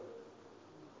church building.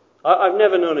 I've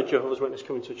never known a Jehovah's Witness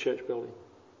come into a church building.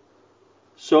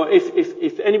 So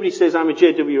if anybody says, "I'm a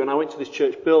JW and I went to this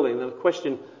church building," they'll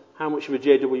question how much of a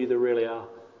JW they really are.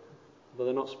 But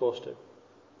they're not supposed to.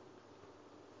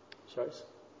 Sorry.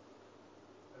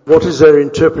 What is their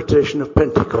interpretation of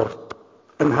Pentecost?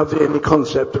 And have they any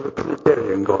concept of a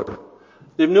Trinitarian God?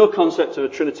 They have no concept of a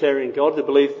Trinitarian God. They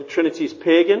believe the Trinity is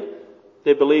pagan.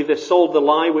 They believe they sold the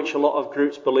lie, which a lot of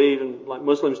groups believe, and like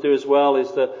Muslims do as well,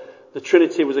 is that the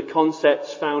Trinity was a concept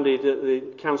founded at the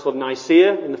Council of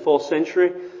Nicaea in the 4th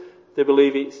century. They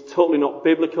believe it's totally not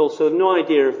biblical, so they have no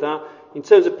idea of that. In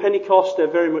terms of Pentecost, they're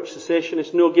very much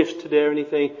cessationists, no gifts today or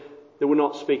anything. They were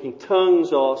not speaking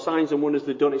tongues or signs and wonders.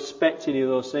 They don't expect any of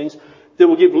those things. They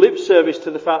will give lip service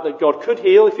to the fact that God could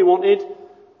heal if he wanted,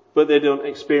 but they don't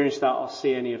experience that or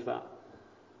see any of that.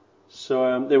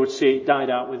 So they would see it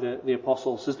died out with the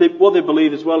apostles. What they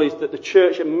believe as well is that the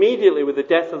church, immediately with the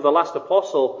death of the last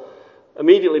apostle,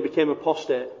 immediately became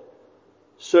apostate.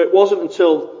 So it wasn't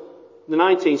until the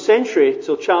 19th century,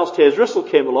 till Charles Taze Russell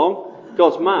came along,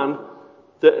 God's man,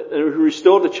 who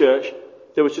restored the church.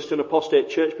 There was just an apostate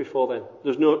church before then.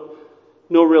 There's no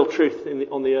real truth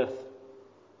on the earth.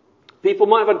 People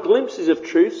might have had glimpses of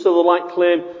truth, so they might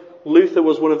claim Luther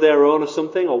was one of their own or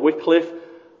something, or Wycliffe,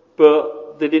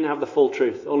 but they didn't have the full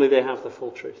truth. Only they have the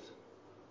full truth.